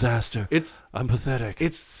 I'm a disaster. It's I'm pathetic.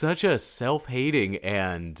 It's such a self-hating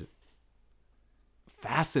and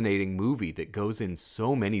fascinating movie that goes in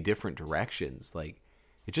so many different directions. Like,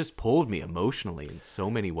 it just pulled me emotionally in so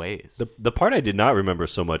many ways. The part I did not remember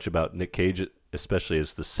so much about Nic Cage, especially,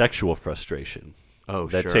 is the sexual frustration. Oh,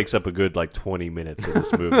 that sure. takes up a good 20 minutes of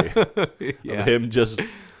this movie. Yeah. Of him just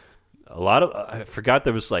a lot of. I forgot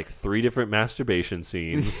there was 3 different masturbation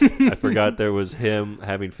scenes. I forgot there was him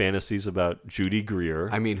having fantasies about Judy Greer.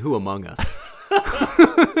 I mean, who among us?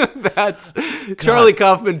 That's Charlie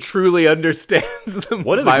Kaufman truly understands them.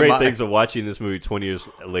 One of the great things of watching this movie 20 years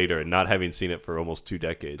later and not having seen it for almost 2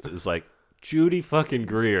 decades is Judy fucking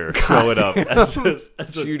Greer showing up as a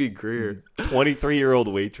Judy Greer,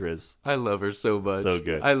 23-year-old waitress. I love her so much. So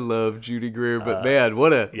good. I love Judy Greer, but man,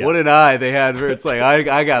 what an eye they had for. It's like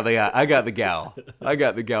I got the gal. I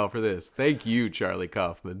got the gal for this. Thank you, Charlie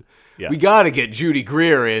Kaufman. Yeah. We got to get Judy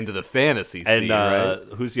Greer into the fantasy And scene, right?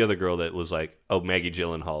 who's the other girl that was Maggie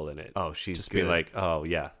Gyllenhaal in it? Oh, she's just good. being oh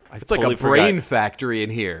yeah, It's like a brain factory in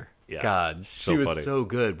here. Yeah. God, So she was funny. so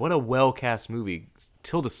good. What a well-cast movie.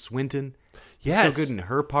 Tilda Swinton. Yes. So good in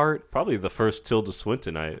her part. Probably the first Tilda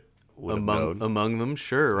Swinton I would have known. Among them,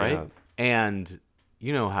 sure, right? Yeah. And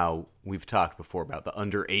you know how we've talked before about the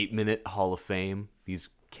under 8-minute Hall of Fame? These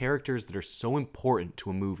characters that are so important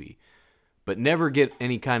to a movie, but never get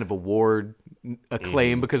any kind of award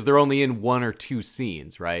acclaim because they're only in 1 or 2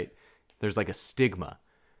 scenes, right? There's a stigma.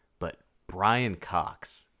 But Brian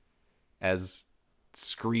Cox as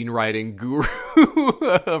screenwriting guru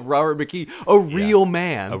of Robert McKee, a real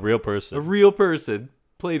man, A real person.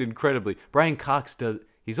 played incredibly. Brian Cox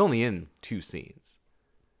he's only in 2 scenes,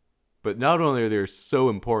 but not only are they so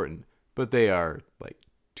important, but they are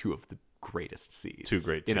 2 of the greatest scenes. 2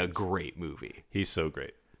 great in a scenes. great movie. He's so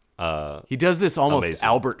great. He does this almost Amazing.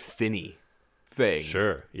 Albert Finney thing.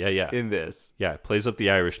 Sure. Yeah. In this. Yeah, plays up the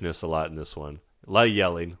Irishness a lot in this one. A lot of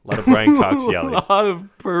yelling. A lot of Brian Cox yelling. A lot of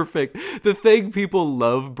perfect. The thing people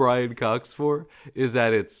love Brian Cox for is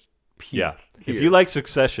that it's peak. Yeah. Here. If you like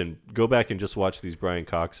Succession, go back and just watch these Brian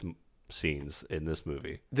Cox scenes in this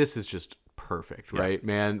movie. This is just perfect, right,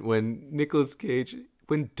 man? When Nicolas Cage,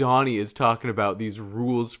 when Donnie is talking about these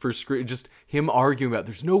rules for screen, just him arguing about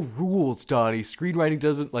there's no rules, Donnie. Screenwriting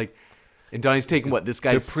doesn't like. And Donnie's taking this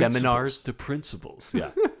guy's seminars. The principles,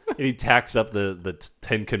 yeah. And he tacks up the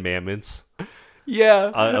 10 Commandments.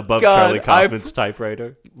 Yeah. Above Charlie Kaufman's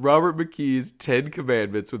typewriter. Robert McKee's 10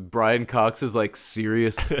 Commandments with Brian Cox's like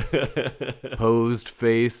serious posed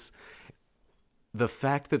face. The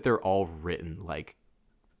fact that they're all written like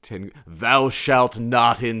 10, thou shalt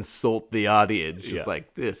not insult the audience. Just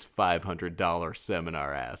like this $500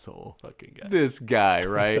 seminar asshole. Fucking guy. This guy,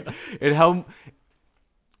 right? And how,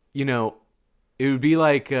 it would be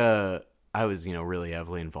like I was, really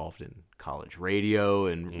heavily involved in college radio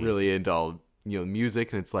and really into all,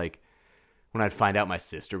 music. And it's like when I'd find out my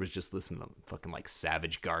sister was just listening to fucking like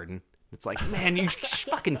Savage Garden. It's like, man, you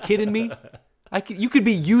fucking kidding me? You could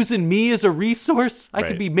be using me as a resource. I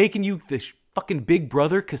could be making you the fucking Big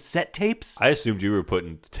Brother cassette tapes. I assumed you were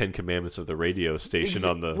putting 10 Commandments of the radio station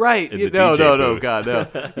on the right. In the no, DJ no, booth. God,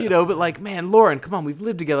 no. But like, man, Lauren, come on, we've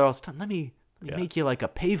lived together all this time. Let me make you like a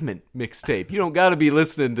Pavement mixtape. You don't got to be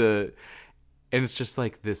listening to. And it's just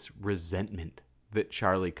like this resentment that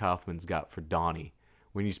Charlie Kaufman's got for Donnie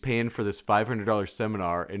when he's paying for this $500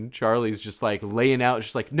 seminar, and Charlie's just like laying out,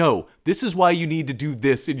 just like, no, this is why you need to do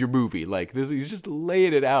this in your movie. Like this, he's just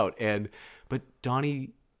laying it out. But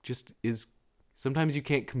Donnie just is. Sometimes you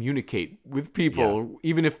can't communicate with people,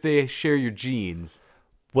 even if they share your genes.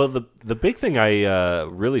 Well, the big thing I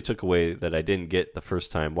really took away that I didn't get the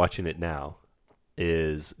first time watching it now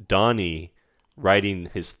is Donnie writing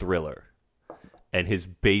his thriller and his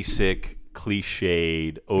basic,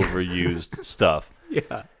 cliched, overused stuff.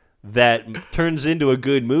 Yeah, that turns into a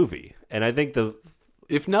good movie, and I think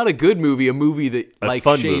if not a good movie, a movie that like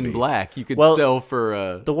Shane movie. Black, you could sell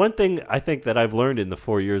for. The one thing I think that I've learned in the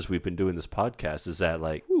 4 years we've been doing this podcast is that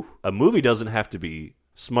like a movie doesn't have to be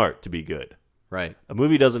smart to be good. Right. A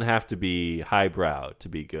movie doesn't have to be highbrow to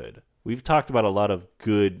be good. We've talked about a lot of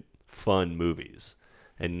good, fun movies,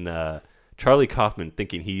 and Charlie Kaufman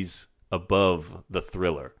thinking he's above the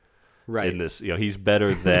thriller. Right. In this, he's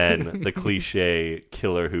better than the cliche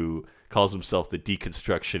killer who calls himself the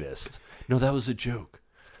deconstructionist. No, that was a joke.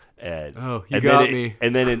 And you got me.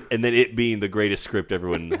 And then it being the greatest script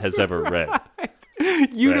everyone has ever read,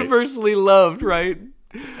 universally loved, right?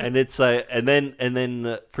 And it's and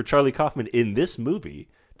then for Charlie Kaufman in this movie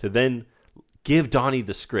to then give Donnie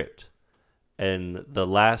the script, and the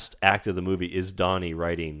last act of the movie is Donald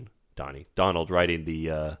writing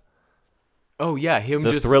the. Oh yeah,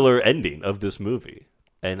 the thriller ending of this movie,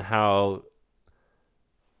 and who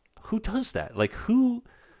does that? Like who?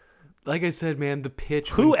 Like I said, man, the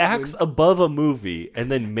pitch. Who acts above a movie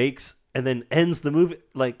and then ends the movie?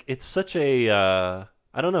 Like it's such a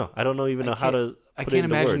I don't know. I don't even know how to. I can't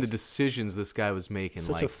imagine the decisions this guy was making.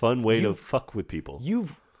 Such a fun way to fuck with people.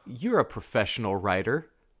 You're a professional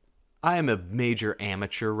writer. I am a major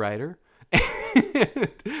amateur writer,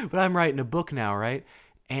 but I'm writing a book now, right?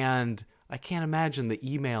 And I can't imagine the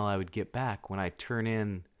email I would get back when I turn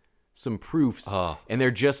in some proofs, and they're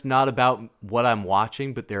just not about what I'm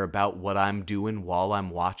watching, but they're about what I'm doing while I'm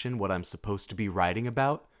watching, what I'm supposed to be writing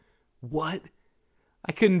about. What?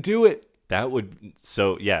 I couldn't do it.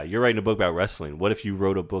 You're writing a book about wrestling. What if you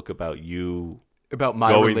wrote a book about you? About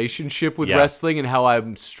my relationship with wrestling and how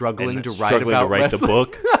I'm struggling to write about wrestling. The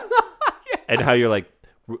book. And how you're like,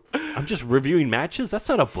 I'm just reviewing matches? That's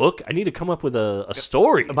not a book. I need to come up with a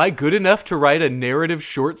story. Am I good enough to write a narrative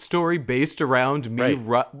short story based around me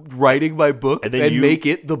writing my book and make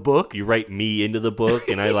it the book? You write me into the book,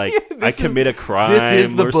 and I commit a crime. This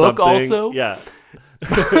is the book something. also? Yeah.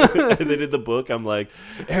 And then in the book, I'm like,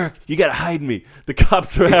 Eric, you got to hide me. The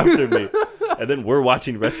cops are after me. And then we're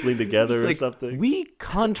watching wrestling together or something. We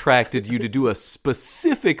contracted you to do a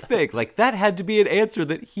specific thing. Like, that had to be an answer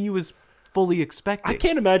that he was fully expecting. I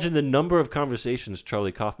can't imagine the number of conversations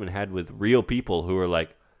Charlie Kaufman had with real people who are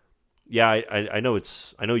like, yeah, I know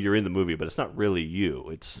you're in the movie, but it's not really you.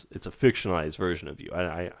 It's a fictionalized version of you.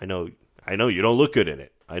 I know you don't look good in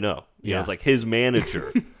it. I know. You know, it's like his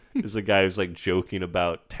manager is a guy who's like joking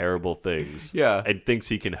about terrible things. Yeah. And thinks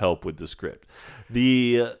he can help with the script.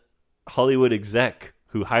 The Hollywood exec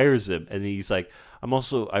who hires him, and he's like,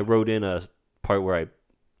 I wrote in a part where I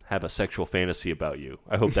have a sexual fantasy about you.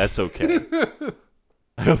 I hope that's okay.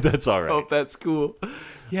 I hope that's all right. I hope that's cool.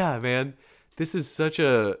 Yeah, man. This is such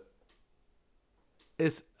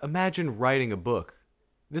imagine writing a book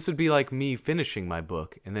this would be like me finishing my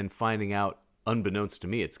book and then finding out, unbeknownst to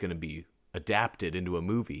me, it's going to be adapted into a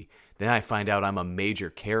movie. Then I find out I'm a major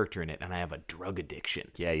character in it and I have a drug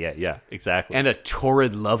addiction. Yeah, exactly. And a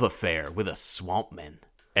torrid love affair with a swampman.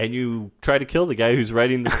 And you try to kill the guy who's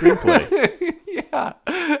writing the screenplay. Yeah.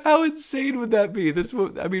 How insane would that be?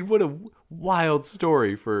 What a wild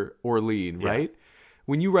story for Orlean, right?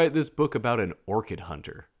 When you write this book about an orchid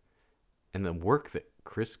hunter and the work that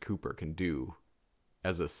Chris Cooper can do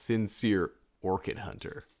as a sincere orchid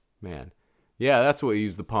hunter, man. Yeah, that's what he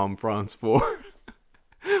used the Palme France for.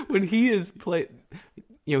 When he is played,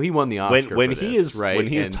 he won the Oscar when for he this, is right? When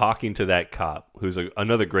he is talking to that cop, who's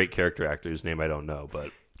another great character actor whose name I don't know,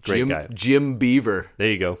 but great guy, Jim Beaver. There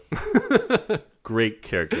you go. Great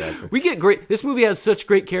character actor. We get great. This movie has such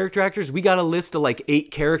great character actors. We got a list of like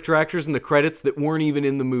 8 character actors in the credits that weren't even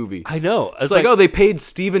in the movie. I know. It's like, they paid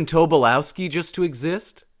Stephen Tobolowsky just to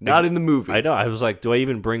exist. Not in the movie. I know. I was like, do I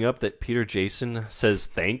even bring up that Peter Jason says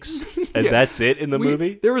thanks? And that's it in the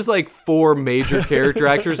movie? There was like 4 major character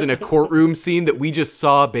actors in a courtroom scene that we just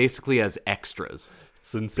saw basically as extras.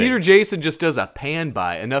 It's insane. Peter Jason just does a pan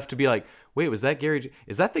by enough to be like, wait, was that Gary?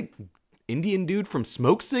 Is that the Indian dude from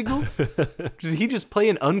Smoke Signals? Did he just play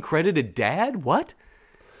an uncredited dad? What?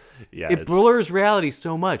 Yeah, it blurs reality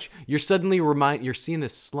so much. You're suddenly you're seeing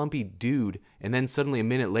this slumpy dude, and then suddenly a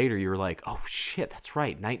minute later, you're like, oh shit, that's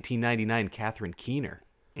right, 1999 Catherine Keener.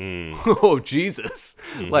 Oh Jesus!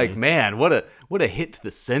 Mm-hmm. Like, man, what a hit to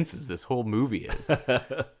the senses this whole movie is.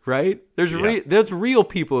 Right? There's real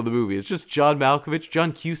people in the movie. It's just John Malkovich.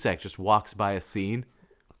 John Cusack just walks by a scene.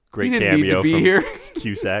 Great he didn't cameo need to be from here.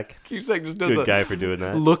 Cusack. Cusack just does good guy for doing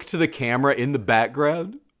that. Look to the camera in the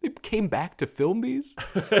background. They came back to film these.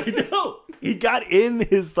 I know. He got in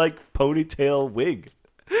his like ponytail wig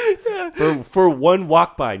for one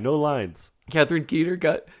walk by, no lines. Catherine Keener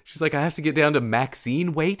she's like, I have to get down to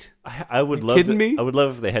Maxine weight. I would love kidding me? I would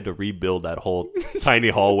love if they had to rebuild that whole tiny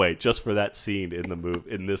hallway just for that scene in the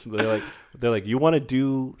movie. In this, they're like, you want to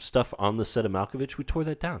do stuff on the set of Malkovich? We tore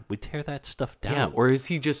that down. We tear that stuff down. Yeah, or is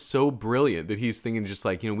he just so brilliant that he's thinking just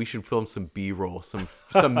like, we should film some B-roll, some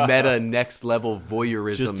meta next level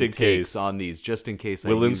voyeurism just in takes case. On these, just in case.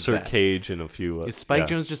 We'll insert Cage in a few. Is Spike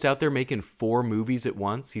Jonze just out there making 4 movies at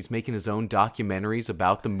once? He's making his own documentaries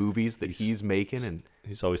about the movies that he's making, and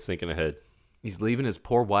he's always thinking ahead. He's leaving his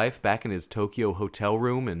poor wife back in his Tokyo hotel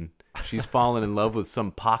room, and she's falling in love with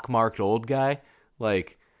some pockmarked old guy.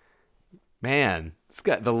 Like, man,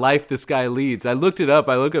 the life this guy leads. I looked it up.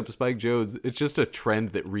 I looked up Spike Jonze. It's just a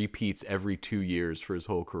trend that repeats every 2 years for his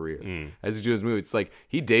whole career. As he does his movie, it's like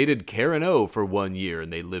he dated Karen O for 1 year,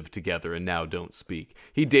 and they lived together, and now don't speak.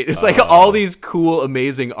 It's like all these cool,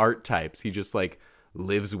 amazing art types he just like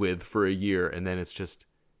lives with for a year, and then it's just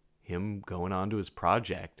him going on to his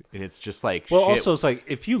project, and it's just like, well, shit. Also it's like,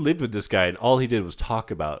 if you lived with this guy and all he did was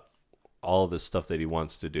talk about all this stuff that he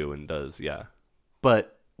wants to do and does,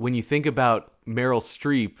 but when you think about Meryl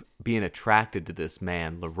Streep being attracted to this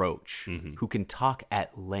man LaRoche, who can talk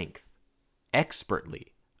at length,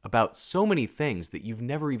 expertly, about so many things that you've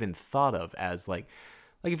never even thought of as like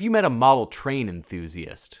if you met a model train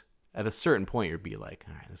enthusiast, at a certain point, you'd be like,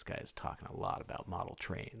 all right, this guy is talking a lot about model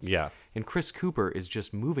trains. Yeah. And Chris Cooper is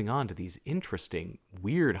just moving on to these interesting,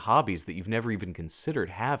 weird hobbies that you've never even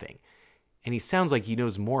considered having. And he sounds like he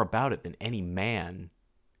knows more about it than any man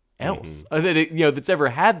else that's ever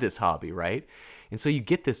had this hobby, right? And so you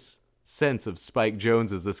get this sense of Spike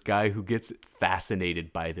Jonze as this guy who gets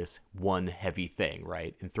fascinated by this one heavy thing,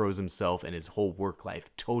 right? And throws himself and his whole work life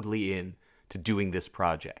totally in to doing this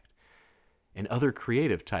project. And other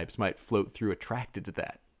creative types might float through attracted to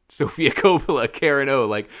that. Sofia Coppola, Karen O,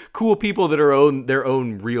 like cool people that are their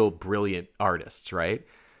own real brilliant artists, right?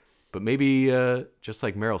 But maybe just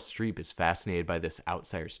like Meryl Streep is fascinated by this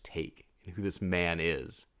outsider's take and who this man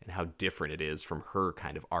is and how different it is from her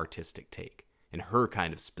kind of artistic take and her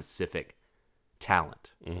kind of specific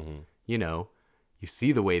talent. You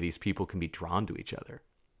see the way these people can be drawn to each other,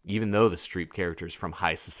 even though the Streep character is from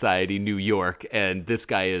high society New York and this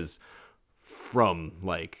guy is from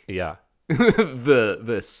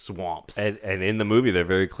the swamps, and in the movie they're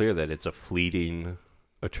very clear that it's a fleeting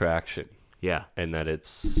attraction, and that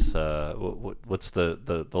it's what's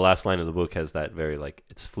the last line of the book has that very like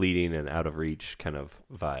it's fleeting and out of reach kind of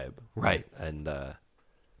vibe, right? And then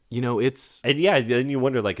you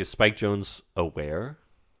wonder, like, is Spike Jonze aware?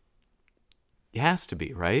 He has to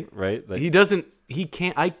be, right? Like, he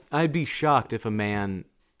can't. I'd be shocked if a man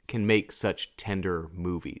can make such tender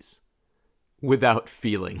movies without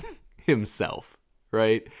feeling himself,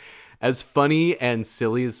 right? As funny and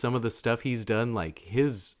silly as some of the stuff he's done, like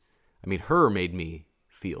her made me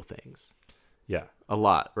feel things. Yeah. a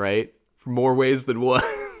lot, right? For more ways than one.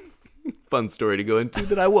 Fun story to go into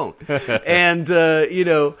that I won't. And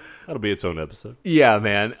that'll be its own episode. Yeah,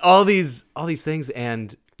 man. All these things,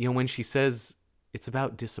 and when she says it's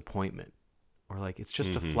about disappointment, or like it's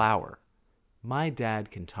just a flower. My dad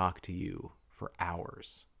can talk to you for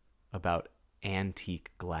hours about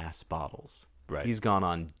antique glass bottles. Right. He's gone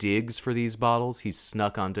on digs for these bottles. He's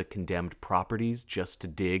snuck onto condemned properties just to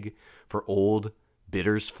dig for old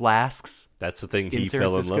bitters flasks. That's the thing he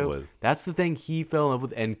fell in love with. That's the thing he fell in love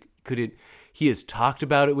with, and he has talked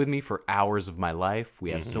about it with me for hours of my life.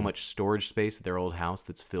 We have so much storage space at their old house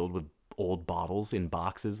that's filled with old bottles in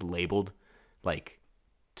boxes labeled like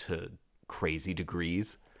to crazy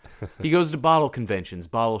degrees. He goes to bottle conventions,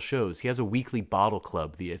 bottle shows. He has a weekly bottle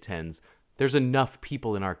club that he attends. There's enough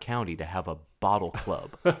people in our county to have a bottle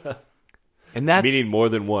club. And that's meaning more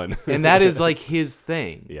than one. And that is like his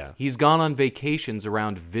thing. Yeah. He's gone on vacations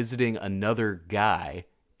around visiting another guy,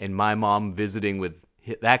 and my mom visiting with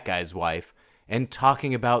that guy's wife and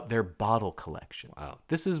talking about their bottle collections. Wow.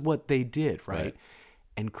 This is what they did, right?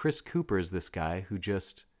 And Chris Cooper is this guy who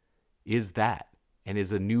just is that and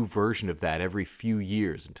is a new version of that every few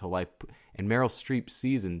years until life. And Meryl Streep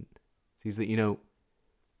sees that,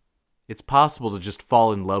 it's possible to just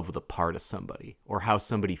fall in love with a part of somebody or how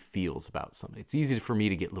somebody feels about somebody. It's easy for me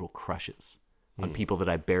to get little crushes on people that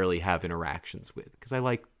I barely have interactions with because I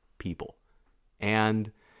like people.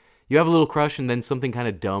 And you have a little crush and then something kind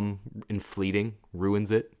of dumb and fleeting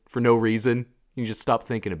ruins it for no reason. You just stop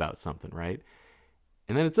thinking about something, right?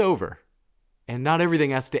 And then it's over. And not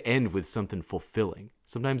everything has to end with something fulfilling.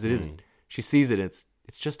 Sometimes it isn't. She sees it, and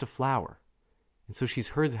it's just a flower. And so she's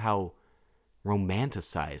heard how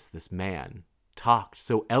romanticized this man talked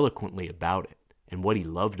so eloquently about it and what he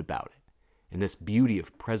loved about it and this beauty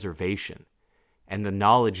of preservation and the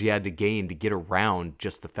knowledge he had to gain to get around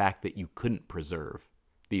just the fact that you couldn't preserve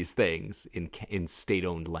these things in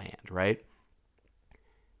state-owned land, right?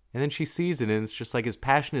 And then she sees it, and it's just like as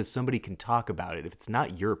passionate as somebody can talk about it. If it's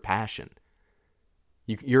not your passion,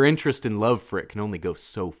 your interest and love for it can only go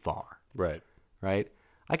so far. Right. Right?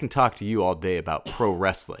 I can talk to you all day about pro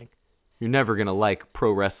wrestling. You're never going to like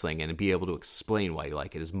pro wrestling and be able to explain why you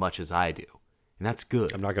like it as much as I do. And that's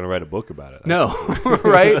good. I'm not going to write a book about it. No,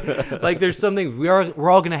 right? Like there's something, we're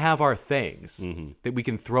all going to have our things that we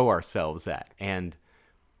can throw ourselves at.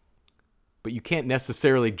 But you can't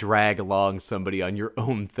necessarily drag along somebody on your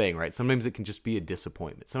own thing, right? Sometimes it can just be a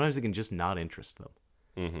disappointment. Sometimes it can just not interest them.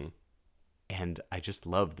 Mm-hmm. And I just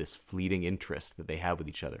love this fleeting interest that they have with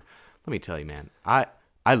each other. Let me tell you, man, I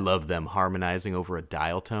love them harmonizing over a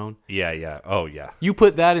dial tone. Yeah. Oh, yeah. You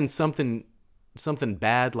put that in something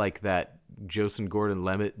bad like that Joseph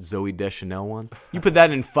Gordon-Levitt, Zooey Deschanel one. You put that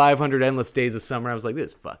in 500 Endless Days of Summer. I was like,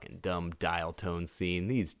 this fucking dumb dial tone scene.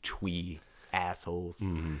 These twee assholes.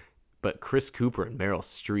 Mm-hmm. But Chris Cooper and Meryl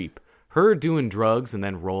Streep, her doing drugs and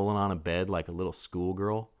then rolling on a bed like a little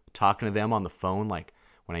schoolgirl, talking to them on the phone like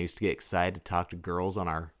when I used to get excited to talk to girls on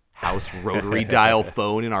our house rotary dial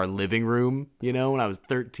phone in our living room, when I was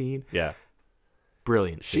 13. Yeah.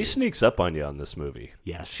 Brilliant. She sneaks up on you on this movie.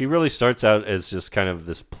 Yes. She really starts out as just kind of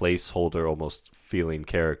this placeholder, almost feeling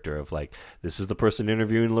character of like, this is the person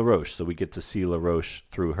interviewing LaRoche, so we get to see LaRoche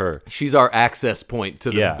through her. She's our access point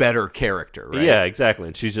to the better character, right? Yeah, exactly.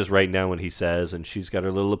 And she's just writing down what he says, and she's got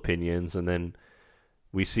her little opinions, and then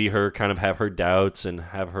we see her kind of have her doubts and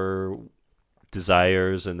have her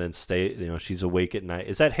desires, and then stay. She's awake at night.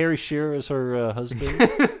 Is that Harry Shearer as her husband?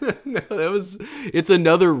 No, it's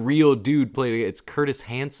another real dude playing it. It's Curtis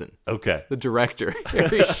Hanson. Okay, the director,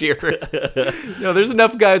 Harry Shearer. No, there's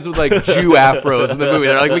enough guys with like Jew afros in the movie.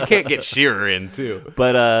 They're like, we can't get Shearer in too.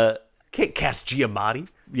 But can't cast Giamatti.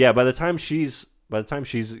 Yeah, by the time she's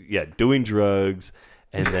doing drugs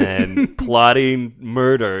and then plotting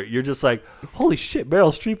murder, you're just like, holy shit,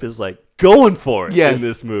 Meryl Streep is like going for it in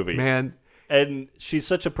this movie, man. And she's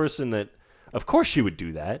such a person that, of course, she would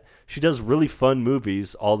do that. She does really fun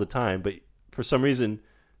movies all the time, but for some reason,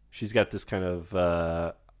 she's got this kind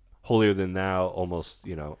of holier than thou, almost.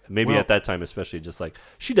 Maybe at that time, especially, just like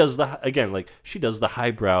she does the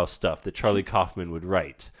highbrow stuff that Charlie Kaufman would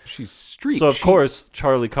write. She's street. So of course,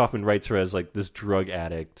 Charlie Kaufman writes her as like this drug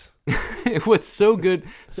addict. What's so good?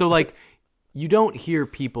 So like, you don't hear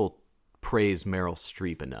people praise Meryl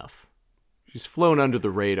Streep enough. She's flown under the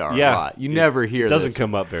radar a lot. You never hear this. It doesn't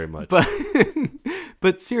come up very much.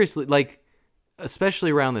 But seriously, like,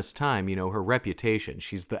 especially around this time, her reputation,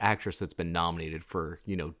 she's the actress that's been nominated for,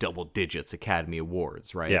 double digits Academy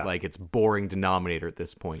Awards, right? Yeah. Like, it's boring to nominate her at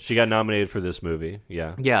this point. She got nominated for this movie,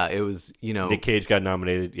 yeah. Yeah, it was, Nic Cage got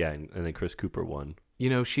nominated, and then Chris Cooper won.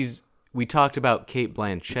 We talked about Cate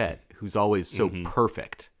Blanchett, who's always so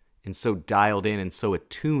perfect and so dialed in and so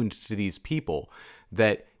attuned to these people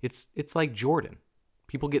that it's like Jordan.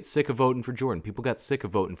 People get sick of voting for Jordan. People got sick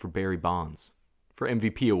of voting for Barry Bonds for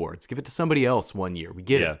MVP awards. Give it to somebody else one year. We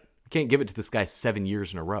get it. We can't give it to this guy 7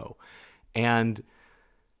 years in a row. And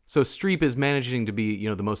so Streep is managing to be,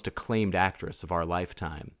 the most acclaimed actress of our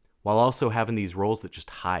lifetime, while also having these roles that just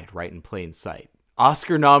hide right in plain sight.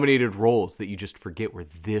 Oscar-nominated roles that you just forget were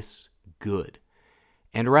this good.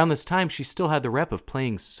 And around this time, she still had the rep of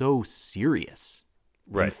playing so serious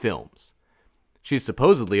in films. She's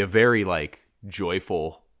supposedly a very,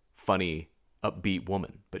 joyful, funny, upbeat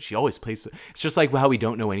woman, but she always plays... It's just like how we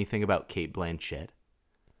don't know anything about Cate Blanchett.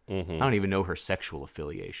 I don't even know her sexual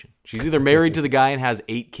affiliation. She's either married to the guy and has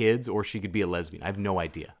 8 kids, or she could be a lesbian. I have no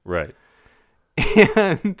idea. Right.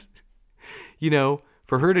 And,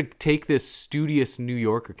 for her to take this studious New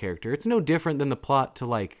Yorker character, it's no different than the plot to,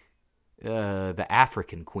 the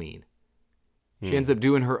African Queen. She ends up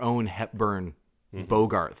doing her own Hepburn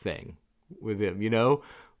Bogart thing with him,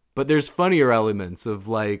 But there's funnier elements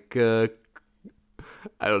of, I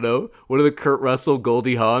don't know, one of the Kurt Russell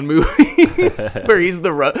Goldie Hawn movies where he's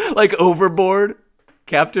the Overboard,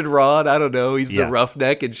 Captain Ron, I don't know, he's the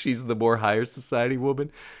roughneck and she's the more higher society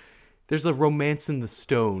woman. There's a Romance in the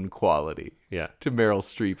Stone quality to Meryl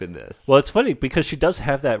Streep in this. Well, it's funny because she does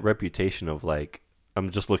have that reputation of I'm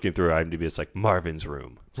just looking through IMDb, it's like Marvin's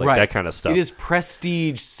Room. It's like that kind of stuff. It is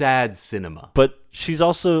prestige, sad cinema. But she's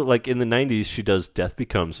also, in the 90s, she does Death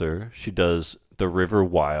Becomes Her. She does The River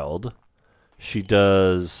Wild. She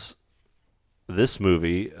does this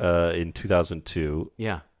movie in 2002.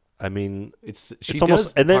 Yeah. I mean, it's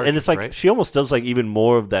almost, and it's right? She almost does even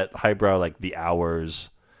more of that highbrow, The Hours.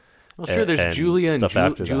 Well, sure. There's Julia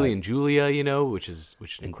and Julia, which is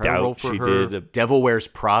an incredible role for her. Devil Wears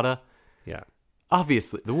Prada. Yeah.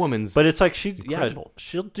 Obviously, the woman's. But it's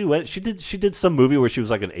she'll do it. She did some movie where she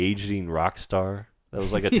was an aging rock star. That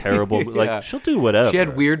was a terrible. She'll do whatever. She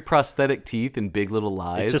had weird prosthetic teeth and Big Little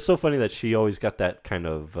Lies. It's just so funny that she always got that kind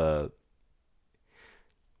of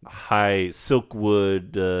high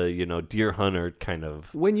Silkwood, Deer Hunter kind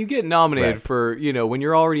of. When you get nominated for, when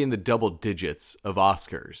you're already in the double digits of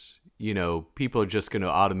Oscars, people are just going to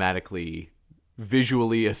automatically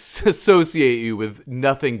visually associate you with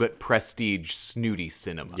nothing but prestige, snooty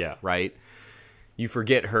cinema. Yeah. Right? You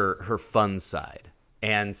forget her fun side.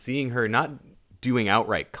 And seeing her not doing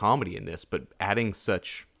outright comedy in this, but adding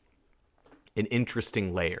such an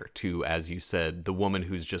interesting layer to, as you said, the woman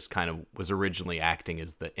who's just kind of was originally acting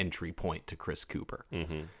as the entry point to Chris Cooper.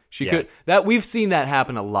 She could that we've seen that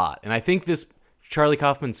happen a lot, and I think Charlie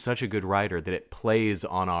Kaufman's such a good writer that it plays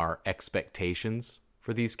on our expectations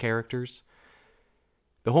for these characters.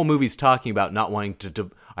 The whole movie's talking about not wanting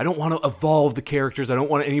to I don't want to evolve the characters. I don't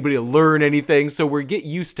want anybody to learn anything. So we get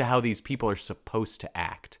used to how these people are supposed to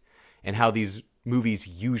act and how these movies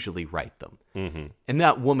usually write them. And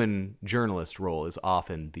that woman journalist role is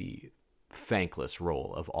often the thankless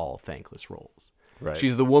role of all thankless roles. Right.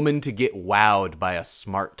 She's the woman to get wowed by a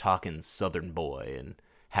smart-talking Southern boy and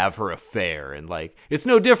have her affair. And it's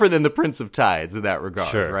no different than the Prince of Tides in that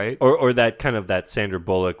regard, right? Or that kind of that Sandra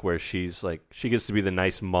Bullock where she's she gets to be the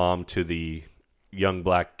nice mom to the young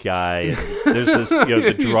black guy. And there's this,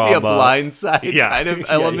 the drama. You see a blindside kind of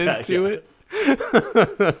element to it.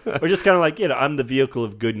 Or just kind of I'm the vehicle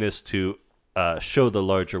of goodness to show the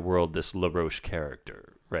larger world this LaRoche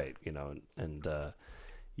character, right? And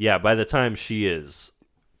by the time she is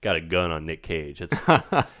got a gun on Nic Cage, it's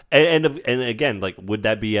and again, would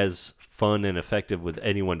that be as fun and effective with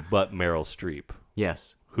anyone but Meryl Streep?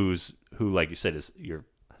 Yes, who, like you said,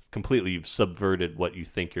 you've subverted what you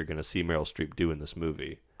think you're going to see Meryl Streep do in this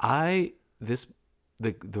movie.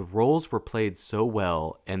 The roles were played so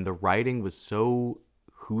well, and the writing was so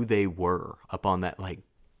who they were up on that. Like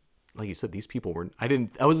you said, these people weren't.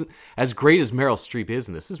 I wasn't as great as Meryl Streep is,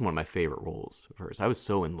 and this is one of my favorite roles of hers. I was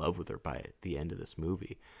so in love with her by the end of this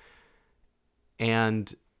movie,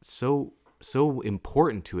 and so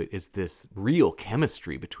important to it is this real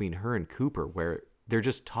chemistry between her and Cooper, where they're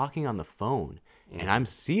just talking on the phone, and I'm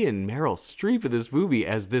seeing Meryl Streep in this movie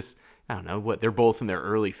as this. I don't know they're both in their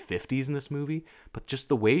early 50s in this movie, but just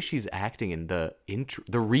the way she's acting and the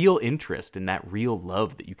real interest and that real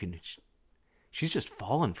love that she's just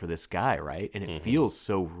fallen for this guy, right? And it feels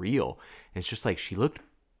so real. And it's just she looked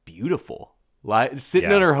beautiful,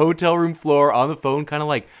 sitting on her hotel room floor on the phone, kind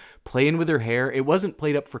of playing with her hair. It wasn't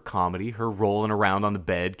played up for comedy. Her rolling around on the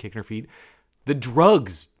bed, kicking her feet. The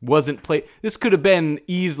drugs wasn't played. This could have been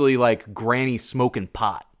easily Granny smoking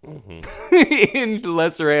pot. In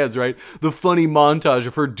lesser hands, right? The funny montage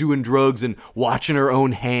of her doing drugs and watching her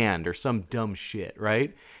own hand or some dumb shit,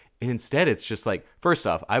 right? And instead, it's just like, first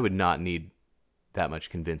off, I would not need that much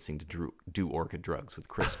convincing to do orca drugs with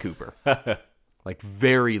Chris Cooper. Like,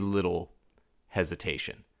 very little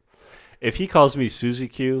hesitation. If he calls me Susie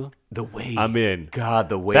Q, the way I'm in. God,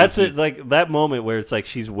 the way that's it. Like that moment where it's like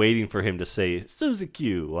she's waiting for him to say Susie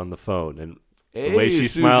Q on the phone, and the way she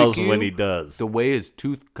smiles when he does. The way his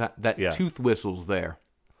tooth tooth whistles there.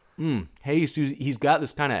 Hey, Susie. He's got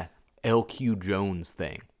this kind of LQ Jones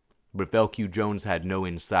thing. But if LQ Jones had no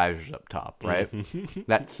incisors up top, right?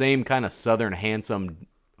 That same kind of southern handsome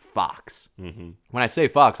fox. Mm-hmm. When I say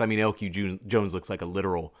fox, I mean LQ Jones looks like a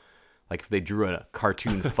literal, like if they drew a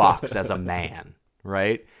cartoon fox as a man,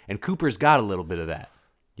 right? And Cooper's got a little bit of that,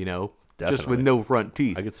 Definitely. Just with no front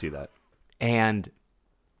teeth. I could see that. And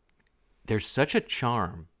there's such a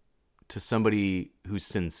charm to somebody who's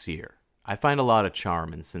sincere. I find a lot of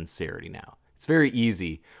charm and sincerity now. It's very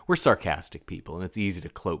easy. We're sarcastic people, and it's easy to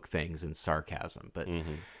cloak things in sarcasm. But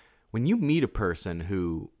when you meet a person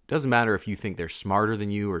who, doesn't matter if you think they're smarter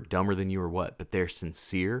than you or dumber than you or what, but they're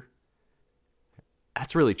sincere,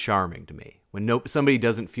 that's really charming to me. When somebody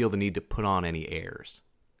doesn't feel the need to put on any airs.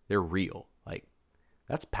 They're real. Like,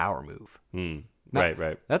 that's power move.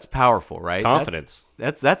 Right. That's powerful, right? Confidence.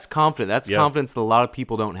 That's confident. That's confidence that a lot of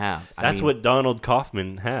people don't have. That's what Donald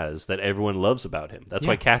Kaufman has that everyone loves about him. That's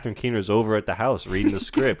why Catherine Keener's over at the house reading the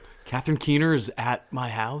script. Catherine Keener's at my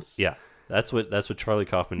house? Yeah. That's what Charlie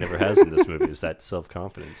Kaufman never has in this movie, is that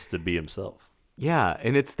self-confidence to be himself. Yeah,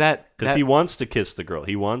 and it's that... Because he wants to kiss the girl.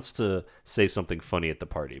 He wants to say something funny at the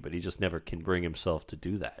party, but he just never can bring himself to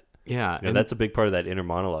do that. Yeah. And that's a big part of that inner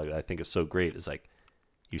monologue that I think is so great. Is like,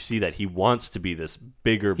 you see that he wants to be this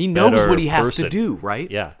bigger, he knows better what he has person. to do, right?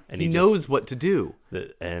 Yeah. And he knows what to do.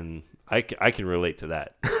 And I can relate to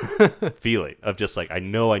that feeling of just like, I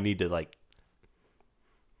know I need to like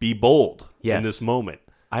be bold in this moment.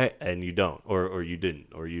 And you don't, or you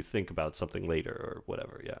didn't, or you think about something later or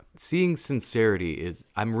whatever. Yeah. Seeing sincerity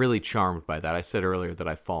I'm really charmed by that. I said earlier that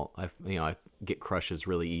I get crushes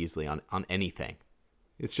really easily on anything.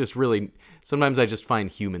 It's just really, sometimes I just find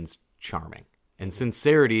humans charming. And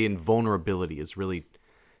sincerity and vulnerability is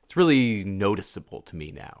really noticeable to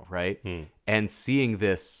me now, right? And seeing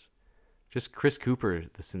this, just Chris Cooper,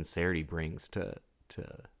 the sincerity brings to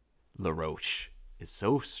LaRoche is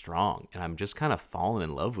so strong. And I'm just kind of falling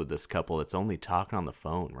in love with this couple that's only talking on the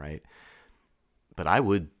phone, right? But I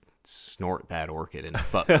would snort that orchid and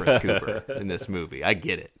fuck Chris Cooper in this movie. I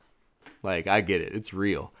get it. Like, I get it. It's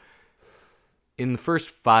real. In the first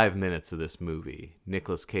 5 minutes of this movie,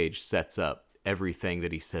 Nicolas Cage sets up everything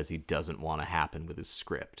that he says he doesn't want to happen with his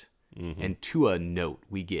script. And to a note,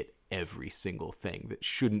 we get every single thing that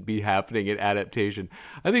shouldn't be happening in Adaptation.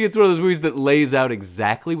 I think it's one of those movies that lays out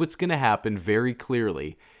exactly what's going to happen very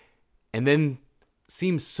clearly, and then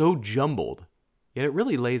seems so jumbled, yet it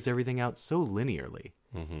really lays everything out so linearly.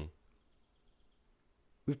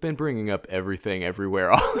 We've been bringing up everything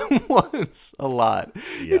everywhere all at once a lot.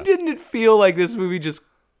 Yeah. Didn't it feel like this movie just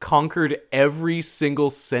conquered every single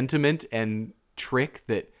sentiment and trick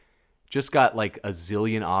that just got like a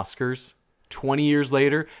zillion Oscars 20 years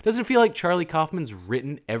later? Doesn't it feel like Charlie Kaufman's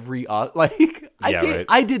written every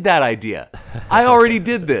I did that idea. I already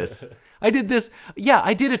did this. I did this. Yeah,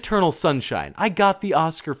 I did Eternal Sunshine. I got the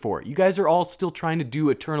Oscar for it. You guys are all still trying to do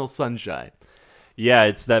Eternal Sunshine. Yeah,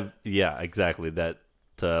 it's that. Yeah, exactly. That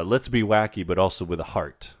let's be wacky, but also with a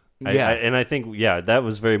heart. Yeah. I think, that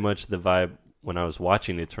was very much the vibe when I was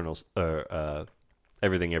watching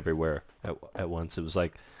Everything Everywhere at once. It was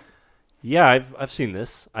like, yeah, I've seen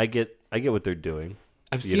this. I get what they're doing.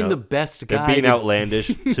 I've seen the best guy. They're being outlandish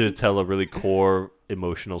to tell a really core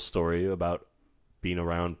emotional story about being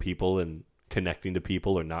around people and connecting to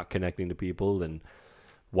people or not connecting to people, and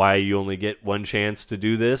why you only get one chance to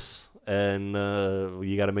do this, and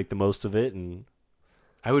you got to make the most of it. And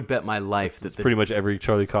I would bet my life that pretty much every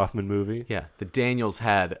Charlie Kaufman movie. Yeah, the Daniels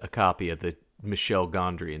had a copy of the Michel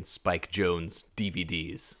Gondry and Spike Jonze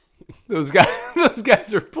DVDs. Those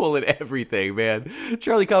guys are pulling everything, man.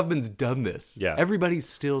 Charlie Kaufman's done this. Yeah. Everybody's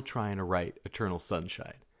still trying to write Eternal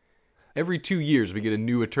Sunshine. Every 2 years we get a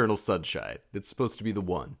new Eternal Sunshine. It's supposed to be the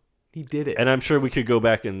one. He did it. And I'm sure we could go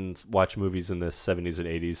back and watch movies in the 70s and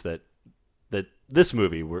 80s that this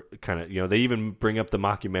movie were kind of, they even bring up the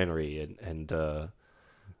mockumentary and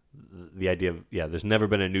the idea of, there's never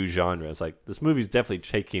been a new genre. It's like, this movie's definitely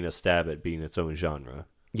taking a stab at being its own genre.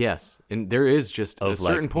 Yes, and there is just a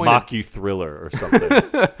certain point mock-you thriller or something.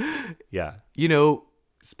 Yeah.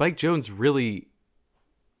 Spike Jonze really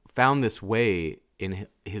found this way in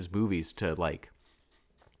his movies to like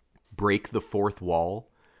break the fourth wall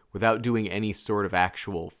without doing any sort of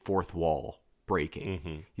actual fourth wall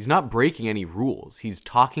breaking. He's not breaking any rules. He's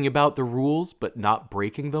talking about the rules, but not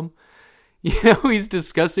breaking them. He's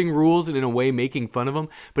discussing rules and in a way making fun of them,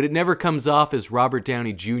 but it never comes off as Robert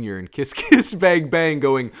Downey Jr. and Kiss Kiss Bang Bang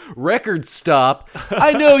going, record stop.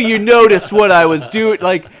 I know you noticed what I was doing.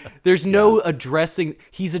 Like, there's no addressing.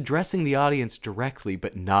 He's addressing the audience directly,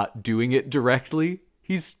 but not doing it directly.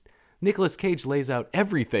 Nicolas Cage lays out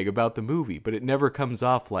everything about the movie, but it never comes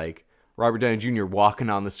off like Robert Downey Jr. walking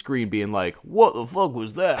on the screen being like, what the fuck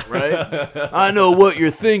was that, right? I know what you're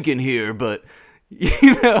thinking here, but...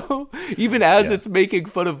 even as it's making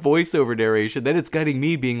fun of voiceover narration, then it's getting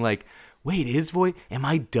me being like, wait, am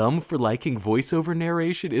I dumb for liking voiceover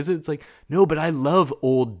narration? It's like, no, but I love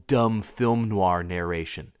old dumb film noir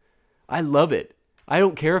narration. I love it. I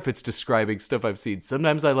don't care if it's describing stuff I've seen.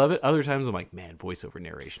 Sometimes I love it. Other times I'm like, man, voiceover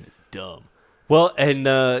narration is dumb. Well, and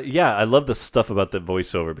I love the stuff about the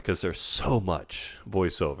voiceover because there's so much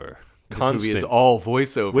voiceover. This movie is all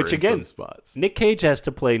voiceover, which again, in some spots. Nick Cage has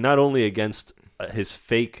to play not only against his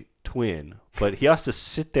fake twin, but he has to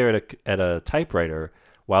sit there at a typewriter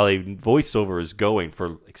while a voiceover is going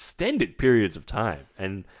for extended periods of time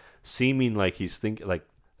and seeming like he's thinking, like,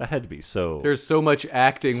 that had to be so... There's so much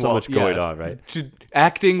acting. So much going on, right?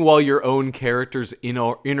 Acting while your own character's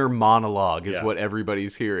inner monologue is what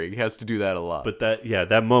everybody's hearing. He has to do that a lot. But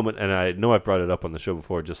that moment, and I know I've brought it up on the show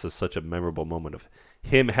before, just as such a memorable moment of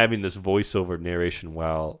him having this voiceover narration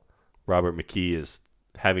while Robert McKee is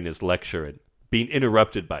having his lecture and being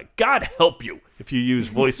interrupted by, God help you if you use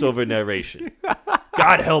voiceover narration.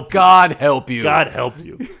 God help you. God help you. God help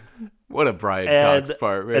you. What a Brian Cox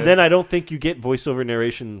part, man. And then I don't think you get voiceover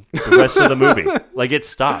narration the rest of the movie. Like, it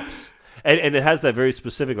stops. And it has that very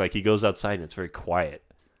specific, like, he goes outside and it's very quiet.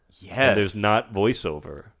 Yes. And there's not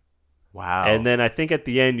voiceover. Wow. And then I think at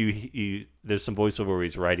the end, you there's some voiceover where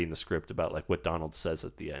he's writing the script about, like, what Donald says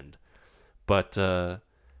at the end. But I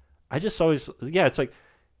just always, it's like,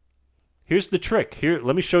 here's the trick. Here,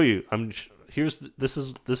 let me show you. This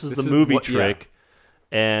is the movie trick.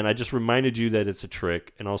 And I just reminded you that it's a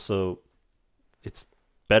trick, and also it's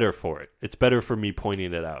better for it. It's better for me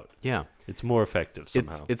pointing it out. Yeah. It's more effective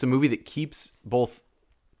somehow. It's a movie that keeps both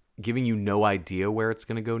giving you no idea where it's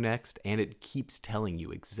going to go next, and it keeps telling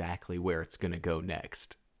you exactly where it's going to go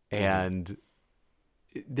next. Mm-hmm. And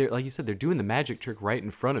like you said, they're doing the magic trick right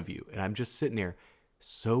in front of you, and I'm just sitting there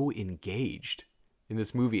so engaged in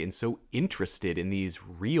this movie and so interested in these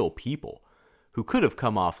real people who could have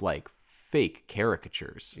come off like fake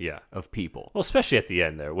caricatures of people. Well, especially at the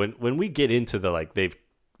end there. When we get into the, like, they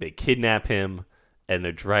kidnap him and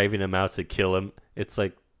they're driving him out to kill him, it's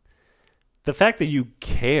like the fact that you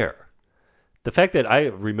care. The fact that I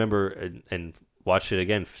remember and watched it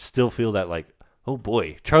again, still feel that, like, oh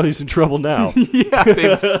boy, Charlie's in trouble now. Yeah,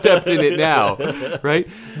 they've stepped in it now, right?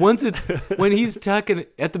 When he's talking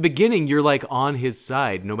at the beginning, you're like on his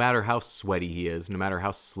side, no matter how sweaty he is, no matter how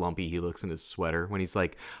slumpy he looks in his sweater. When he's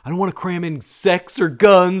like, I don't want to cram in sex or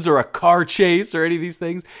guns or a car chase or any of these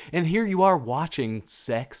things. And here you are watching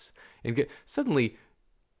sex, and suddenly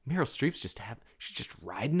Meryl Streep's she's just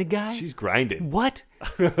riding a guy. She's grinding. What?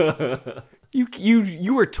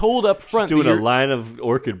 You were told up front. She's doing a line of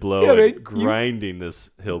orchid blow and grinding this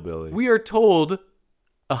hillbilly. We are told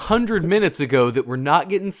 100 minutes ago that we're not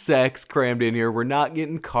getting sex crammed in here. We're not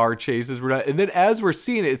getting car chases. And then as we're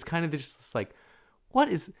seeing it, it's kind of just like,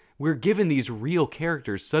 we're given these real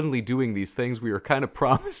characters suddenly doing these things we were kind of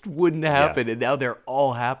promised wouldn't happen, and now they're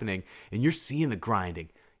all happening. And you're seeing the grinding.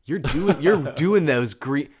 You're doing those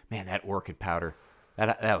man, that orchid powder.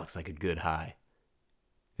 That looks like a good high.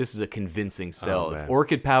 This is a convincing sell. If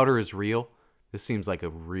orchid powder is real, this seems like a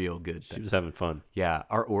real good thing. She was having fun. Yeah,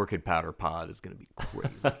 our orchid powder pod is going to be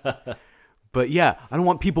crazy. But yeah, I don't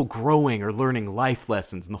want people growing or learning life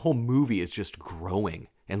lessons. And the whole movie is just growing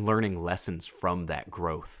and learning lessons from that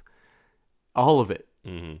growth. All of it.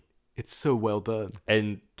 Mm-hmm. It's so well done.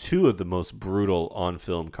 And two of the most brutal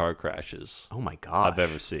on-film car crashes. Oh my gosh. I've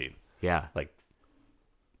ever seen. Yeah. Like,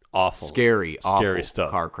 awful. Scary awful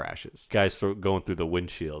stuff. Car crashes. Guys going through the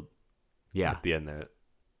windshield. Yeah. At the end there.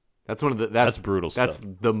 That's one of that's brutal stuff. That's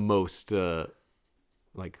the most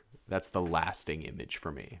that's the lasting image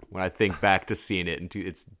for me. When I think back to seeing it, and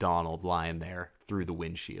it's Donald lying there through the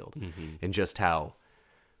windshield, and just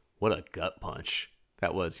what a gut punch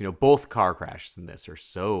that was. Both car crashes in this are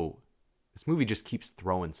so. This movie just keeps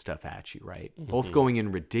throwing stuff at you, right? Mm-hmm. Both going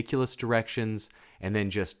in ridiculous directions, and then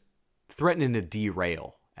just threatening to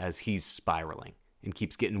derail as he's spiraling and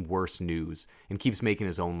keeps getting worse news and keeps making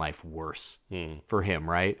his own life worse for him,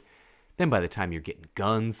 right? Then by the time you're getting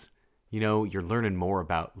guns, you're learning more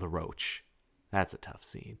about LaRoche. That's a tough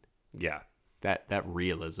scene. Yeah. that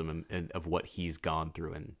realism and of what he's gone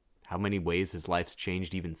through and how many ways his life's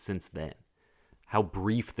changed even since then. How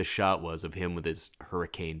brief the shot was of him with his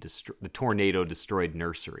the tornado destroyed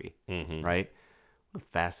nursery, right? What a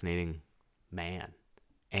fascinating man.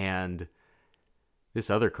 And this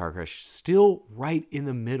other car crash, still right in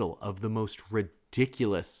the middle of the most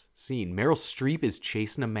ridiculous scene. Meryl Streep is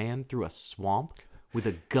chasing a man through a swamp with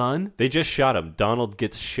a gun. They just shot him. Donald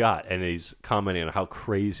gets shot, and he's commenting on how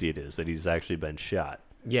crazy it is that he's actually been shot.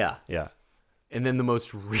 Yeah. Yeah. And then the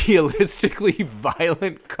most realistically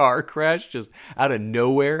violent car crash just out of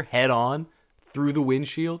nowhere, head on, through the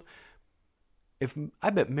windshield. I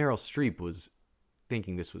bet Meryl Streep was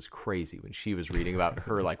thinking this was crazy when she was reading about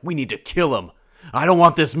her, like, we need to kill him. I don't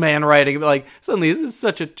want this man riding. Like, suddenly this is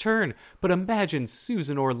such a turn. But imagine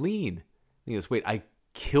Susan Orlean. He goes, wait, I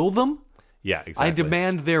kill them? Yeah, exactly. I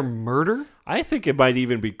demand their murder? I think it might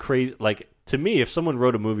even be crazy. Like, to me, if someone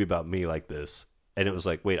wrote a movie about me like this, and it was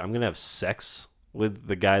like, wait, I'm going to have sex with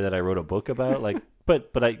the guy that I wrote a book about? Like, but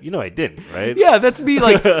I didn't, right? Yeah, that's me.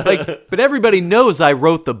 Like, but everybody knows I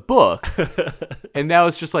wrote the book. And now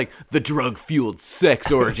it's just like the drug-fueled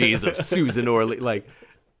sex orgies of Susan Orlean. Like,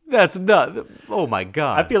 that's not, oh my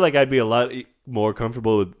God. I feel like I'd be a lot more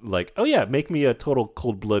comfortable with, like, oh yeah, make me a total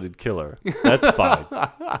cold-blooded killer. That's fine.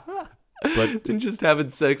 But and just having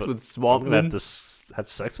sex with swamp men. Have to have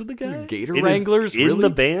sex with the guy? Gator wranglers? In really? the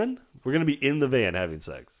van? We're going to be in the van having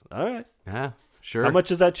sex. All right. Yeah, sure. How much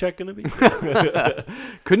is that check going to be?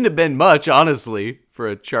 Couldn't have been much, honestly, for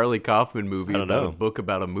a Charlie Kaufman movie. I don't know. A book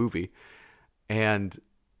about a movie.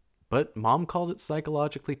 But Mom called it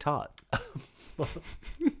psychologically taut.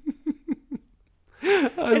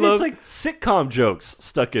 It's like sitcom jokes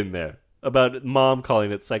stuck in there about Mom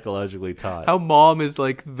calling it psychologically taut. How Mom is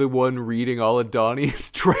like the one reading all of Donnie's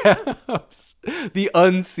drafts. The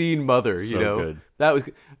unseen mother, you know.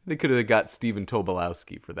 Good. They could have got Stephen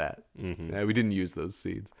Tobolowsky for that. Mm-hmm. We didn't use those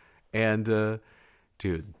scenes. And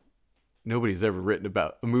dude, nobody's ever written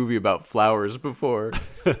about a movie about flowers before.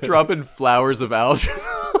 Dropping flowers of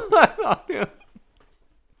algebra.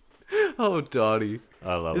 Oh, Donnie.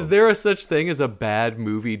 I love Is him. there a such thing as a bad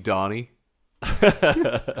movie Donnie?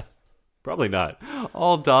 Probably not.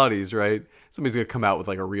 All Donnies, right? Somebody's going to come out with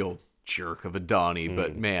like a real jerk of a Donnie,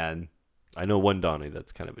 but man. I know one Donnie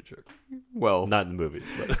that's kind of a jerk. Well, not in the movies,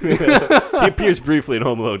 but he appears briefly in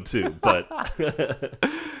Home Alone 2, but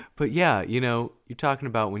but yeah, you know, you're talking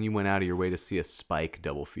about when you went out of your way to see a Spike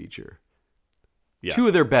double feature. Yeah. Two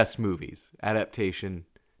of their best movies, Adaptation,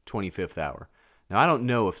 25th Hour. Now, I don't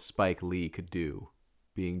know if Spike Lee could do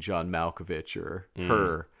being John Malkovich or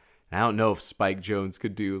her. And I don't know if Spike Jonze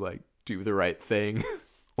could do the right thing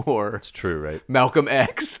or it's true, right? Malcolm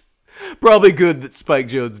X. Probably good that Spike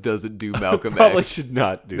Jonze doesn't do Malcolm Probably X. should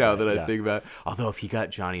not do now that I think about it. Although if he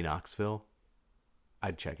got Johnny Knoxville,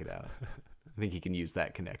 I'd check it out. I think he can use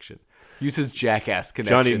that connection. Use his jackass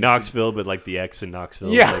connection. Johnny Knoxville, but like the X in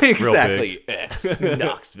Knoxville. Yeah, like exactly. X,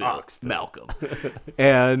 Knoxville, Malcolm.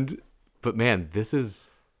 But man,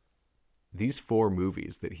 these four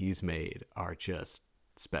movies that he's made are just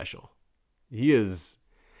special.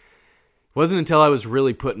 Wasn't until I was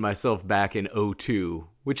really putting myself back in 2002,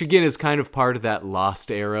 which again is kind of part of that lost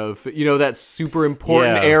era of, you know, that super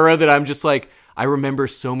important era that I'm just like, I remember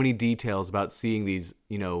so many details about seeing these,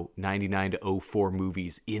 you know, 99 to 2004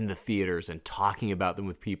 movies in the theaters and talking about them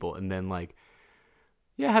with people. And then like,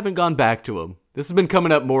 yeah, I haven't gone back to them. This has been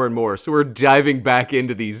coming up more and more. So we're diving back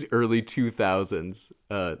into these early 2000s,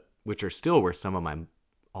 which are still where some of my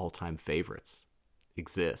all-time favorites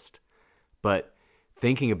exist. But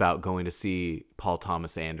thinking about going to see Paul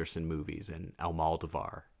Thomas Anderson movies and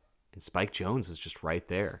Almodovar, and Spike Jonze is just right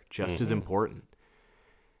there, just as important.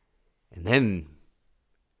 And then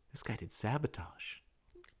this guy did Sabotage.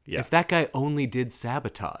 Yeah. If that guy only did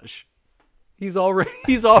Sabotage, he's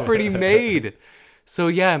already made. So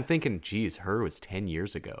yeah, I'm thinking, geez, Her was 10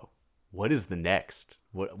 years ago. What is the next?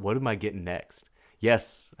 What am I getting next?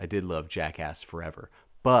 Yes, I did love Jackass Forever,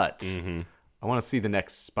 but I want to see the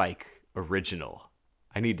next Spike original.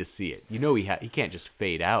 I need to see it. You know, he can't just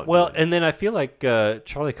fade out. Well, and then I feel like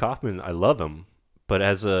Charlie Kaufman, I love him, but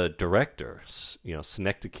as a director, you know,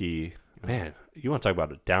 Synecdoche, man, you want to talk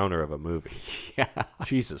about a downer of a movie. Yeah.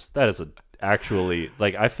 Jesus, that is actually,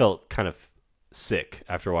 like, I felt kind of sick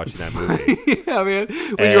after watching that movie. Yeah, man.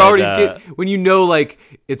 When you're already when you know, like,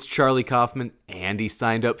 it's Charlie Kaufman and he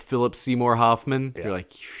signed up Philip Seymour Hoffman, you're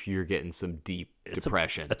like, you're getting some deep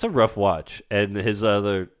depression. That's a rough watch. And his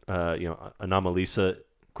other, Anomalisa,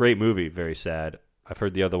 great movie, very sad. I've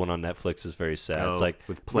heard the other one on Netflix is very sad. It's like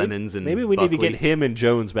with Plemons maybe we need to get him and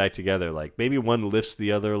Jones back together. Like maybe one lifts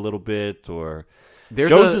the other a little bit, or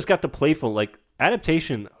Jones has got the playful, like,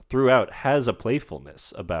 Adaptation throughout has a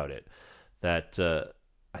playfulness about it that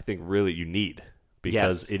I think really you need,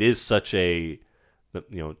 because it is such a,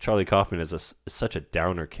 Charlie Kaufman is such a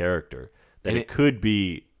downer character that it could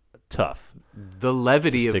be tough. The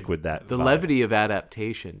levity to stick with that. The levity of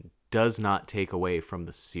Adaptation does not take away from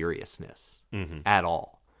the seriousness at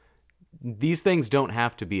all. These things don't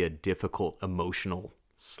have to be a difficult emotional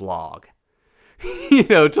slog,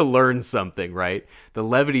 to learn something, right? The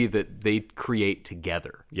levity that they create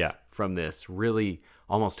together from this really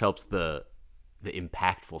almost helps the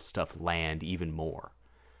impactful stuff land even more.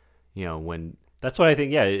 When that's what I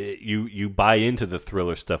think. Yeah, you buy into the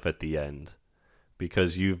thriller stuff at the end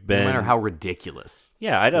because you've been, no matter how ridiculous.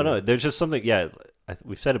 Yeah, I don't know. There's just something. Yeah,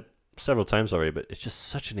 we've said it several times already, but it's just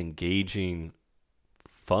such an engaging,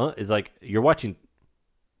 fun. It's like you're watching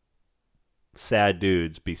sad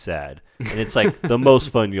dudes be sad, and it's like the most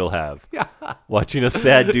fun you'll have. Watching a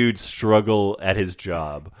sad dude struggle at his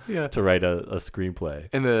job to write a screenplay.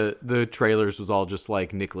 And the trailers was all just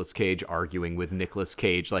like Nicolas Cage arguing with Nicolas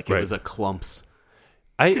Cage, like it was a clumps.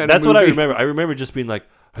 That's what I remember. I remember just being like,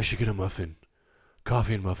 I should get a muffin.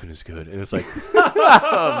 Coffee and muffin is good. And it's like,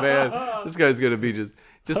 oh man, this guy's gonna be just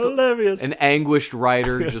hilarious. An anguished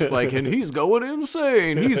writer, just like, and he's going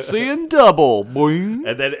insane. He's seeing double. Boing.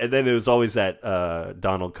 And then it was always that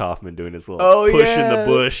Donald Kaufman doing his little push in the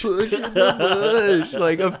bush. Push in the bush.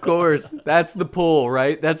 Like, of course, that's the pull,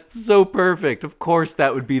 right? That's so perfect. Of course,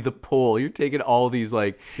 that would be the pull. You're taking all these,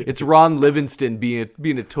 like, it's Ron Livingston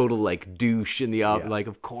being a total like douche in the like,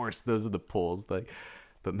 of course, those are the pulls. Like,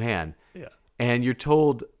 but man, and you're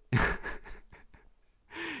told.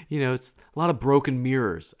 It's a lot of broken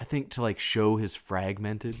mirrors, I think, to like show his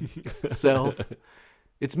fragmented self.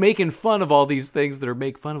 It's making fun of all these things that are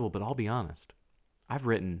make funnable, but I'll be honest. I've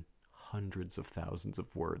written hundreds of thousands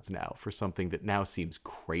of words now for something that now seems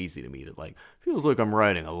crazy to me, that like feels like I'm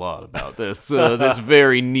writing a lot about this this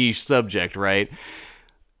very niche subject, right?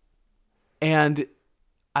 And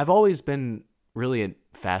I've always been really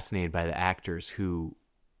fascinated by the actors who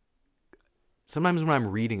sometimes when I'm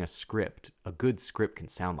reading a script, a good script can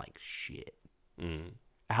sound like shit.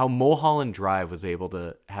 How Mulholland Drive was able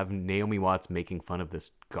to have Naomi Watts making fun of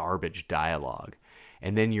this garbage dialogue,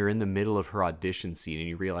 and then you're in the middle of her audition scene and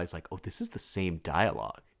you realize like, oh, this is the same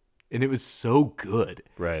dialogue, and it was so good,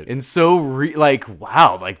 right? And so like,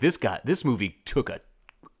 wow, like this movie took a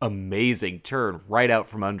amazing turn right out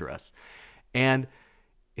from under us, and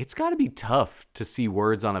it's got to be tough to see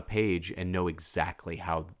words on a page and know exactly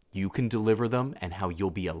how you can deliver them and how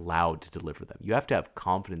you'll be allowed to deliver them. You have to have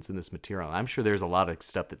confidence in this material. I'm sure there's a lot of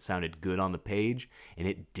stuff that sounded good on the page and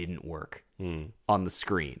it didn't work on the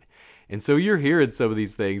screen. And so you're hearing some of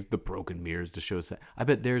these things, the broken mirrors to show us. I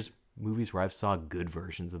bet there's movies where I've saw good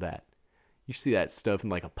versions of that. You see that stuff in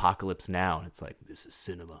like Apocalypse Now, and it's like, this is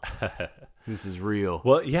cinema. This is real.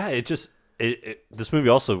 Well, yeah, this movie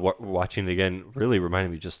also, watching it again, really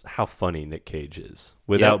reminded me just how funny Nic Cage is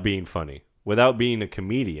without being funny. Without being a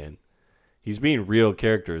comedian, he's being real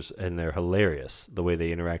characters, and they're hilarious the way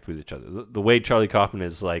they interact with each other. The way Charlie Kaufman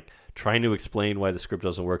is like trying to explain why the script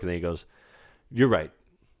doesn't work, and then he goes, "You're right,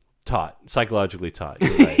 psychologically taught."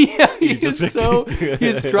 You're right.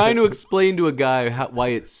 He's trying to explain to a guy why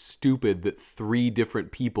it's stupid that 3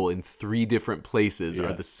 different people in 3 different places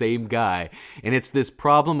are the same guy, and it's this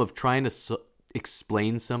problem of trying to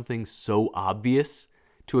explain something so obvious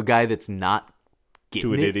to a guy that's not.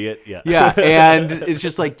 To an idiot, and it's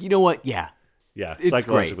just like, you know what, it's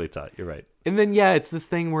psychologically great. Taught, you're right. And then it's this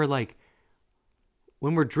thing where like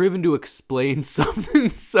when we're driven to explain something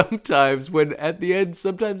sometimes, when at the end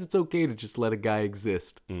sometimes it's okay to just let a guy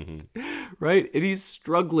exist, right? And he's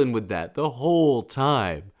struggling with that the whole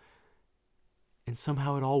time, and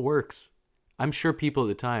somehow it all works. I'm sure people at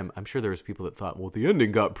the time, there was people that thought, well, the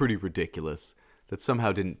ending got pretty ridiculous, that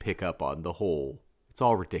somehow didn't pick up on the whole. It's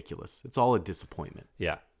all ridiculous. It's all a disappointment.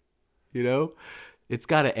 Yeah. It's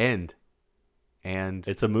got to end. And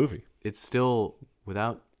it's a movie. It's still,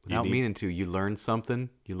 without meaning to, you learned something.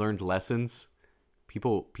 You learned lessons.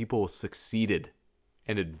 People succeeded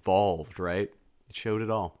and evolved, right? It showed it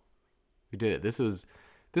all. We did it.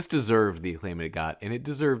 This deserved the acclaim it got. And it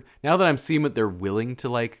deserved, now that I'm seeing what they're willing to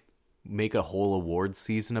like make a whole awards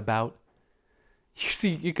season about, you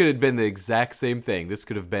see, it could have been the exact same thing. This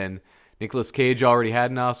could have been, Nicolas Cage already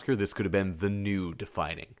had an Oscar. This could have been the new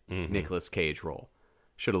defining Nicolas Cage role.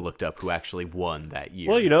 Should have looked up who actually won that year.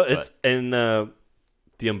 Well, it's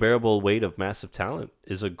The Unbearable Weight of Massive Talent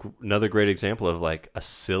is another great example of like a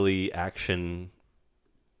silly action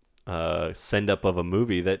send up of a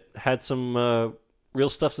movie that had some real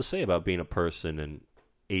stuff to say about being a person and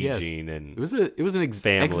aging and it was an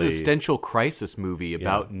family. existential crisis movie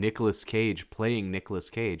about Nicolas Cage playing Nicolas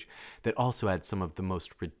Cage that also had some of the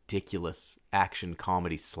most ridiculous action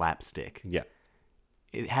comedy slapstick. Yeah.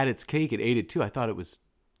 It had its cake, it ate it too. I thought it was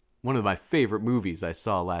one of my favorite movies I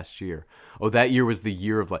saw last year. Oh, that year was the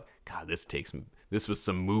year of like, God, this was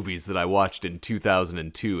some movies that I watched in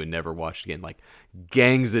 2002 and never watched again, like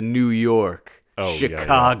Gangs of New York,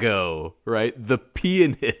 Chicago, right? The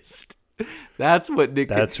Pianist. That's what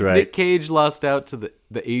Nick Cage lost out to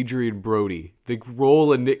the Adrian Brody. The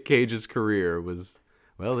role in Nic Cage's career was,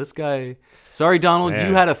 well, this guy. Sorry, Donald,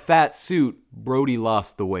 you had a fat suit. Brody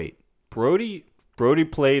lost the weight. Brody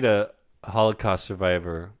played a Holocaust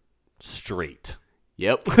survivor straight.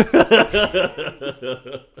 Yep.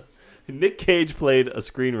 Nic Cage played a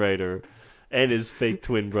screenwriter and his fake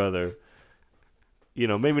twin brother. You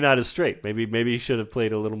know, maybe not as straight. Maybe he should have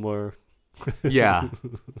played a little more. Yeah,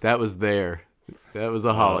 that was there. That was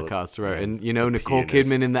a Holocaust, right? And, you know, Nicole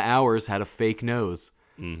Kidman in The Hours had a fake nose.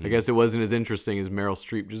 Mm-hmm. I guess it wasn't as interesting as Meryl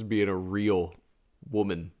Streep just being a real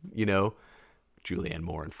woman, you know? Julianne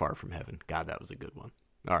Moore in Far From Heaven. God, that was a good one.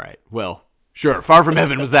 All right. Well, sure. Far From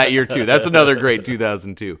Heaven was that year, too. That's another great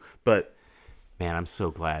 2002. But, man, I'm so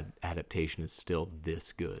glad Adaptation is still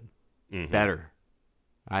this good. Mm-hmm. Better.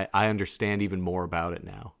 I understand even more about it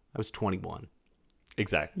now. I was 21.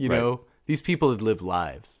 Exactly. You know? These people had lived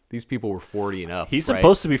lives. These people were 40 and up. He's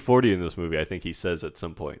supposed to be 40 in this movie, I think he says at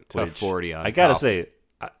some point. Tough 40 on I gotta say,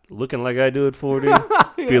 looking like I do at 40,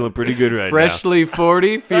 feeling pretty good right Freshly now.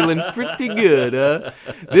 40, feeling pretty good, huh?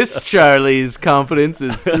 This Charlie's confidence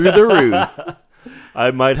is through the roof.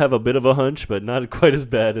 I might have a bit of a hunch, but not quite as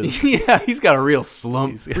bad as... Yeah, he's got a real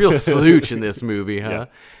slump, real slooch in this movie, huh? Yeah.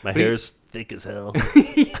 My hair's thick as hell.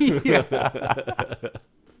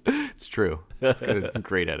 It's true. It's good. It's a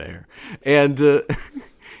great head of hair. And,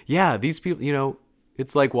 yeah, these people, you know,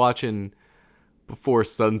 it's like watching Before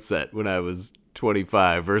Sunset when I was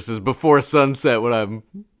 25 versus Before Sunset when I'm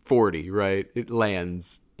 40, right? It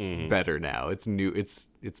lands better now. It's new. It's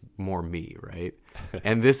more me, right?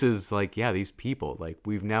 And this is like, yeah, these people, like,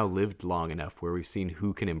 we've now lived long enough where we've seen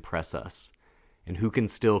who can impress us and who can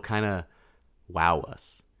still kind of wow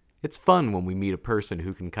us. It's fun when we meet a person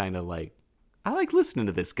who can kind of like, I like listening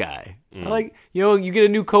to this guy. I like, you know, you get a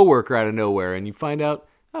new coworker out of nowhere and you find out,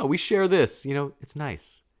 oh, we share this. You know, it's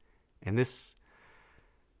nice. And this,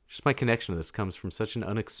 just my connection to this comes from such an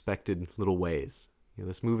unexpected little ways. You know,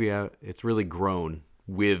 this movie, it's really grown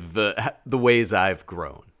with the ways I've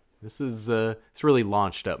grown. This is it's really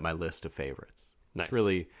launched up my list of favorites. Nice.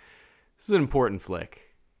 This is an important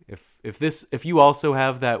flick. If you also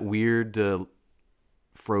have that weird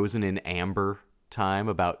Frozen in Amber time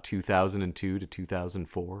about 2002 to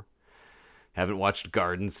 2004, haven't watched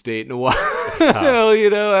Garden State in a while. You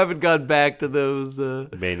know, haven't gone back to those.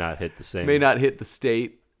 May not hit the same. May not hit the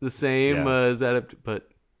state the same as that. But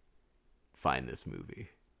find this movie,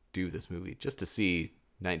 do this movie just to see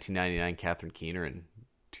 1999 Catherine Keener and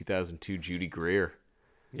 2002 Judy Greer.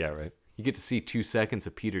 Yeah, right. You get to see 2 seconds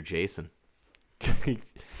of Peter Jason. You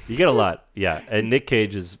get a lot, yeah. And Nic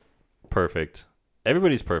Cage is perfect.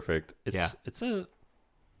 Everybody's perfect. It's a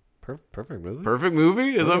perfect movie. Perfect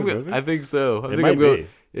movie? Movie? I think so. It might be.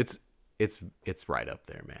 It's right up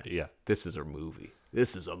there, man. Yeah. This is a movie.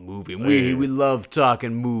 We love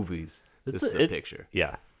talking movies. This is a picture.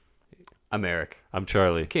 Yeah. I'm Eric. I'm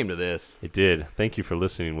Charlie. It came to this. It did. Thank you for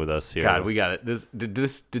listening with us here. God, we got it.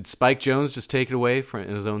 Did Spike Jonze just take it away from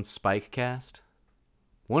his own Spike cast?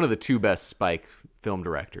 One of the two best Spike film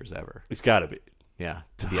directors ever. It's got to be. Yeah.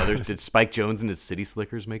 Did Spike Jonze and his City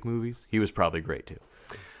Slickers make movies? He was probably great too.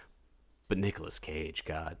 But Nicolas Cage,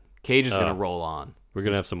 God. Cage is going to roll on. We're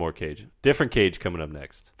going to have some more Cage. Different Cage coming up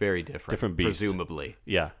next. Very different. Different beast. Presumably.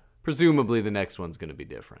 Yeah. Presumably the next one's going to be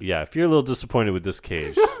different. Yeah, if you're a little disappointed with this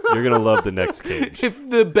Cage, you're going to love the next Cage. If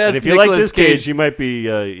the best if you Nicolas like this Cage, you might be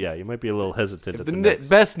you might be a little hesitant if at the next.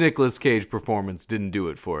 Best Nicolas Cage performance didn't do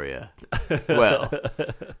it for you. Well.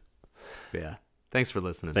 Yeah. Thanks for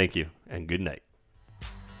listening. Thank you, and good night.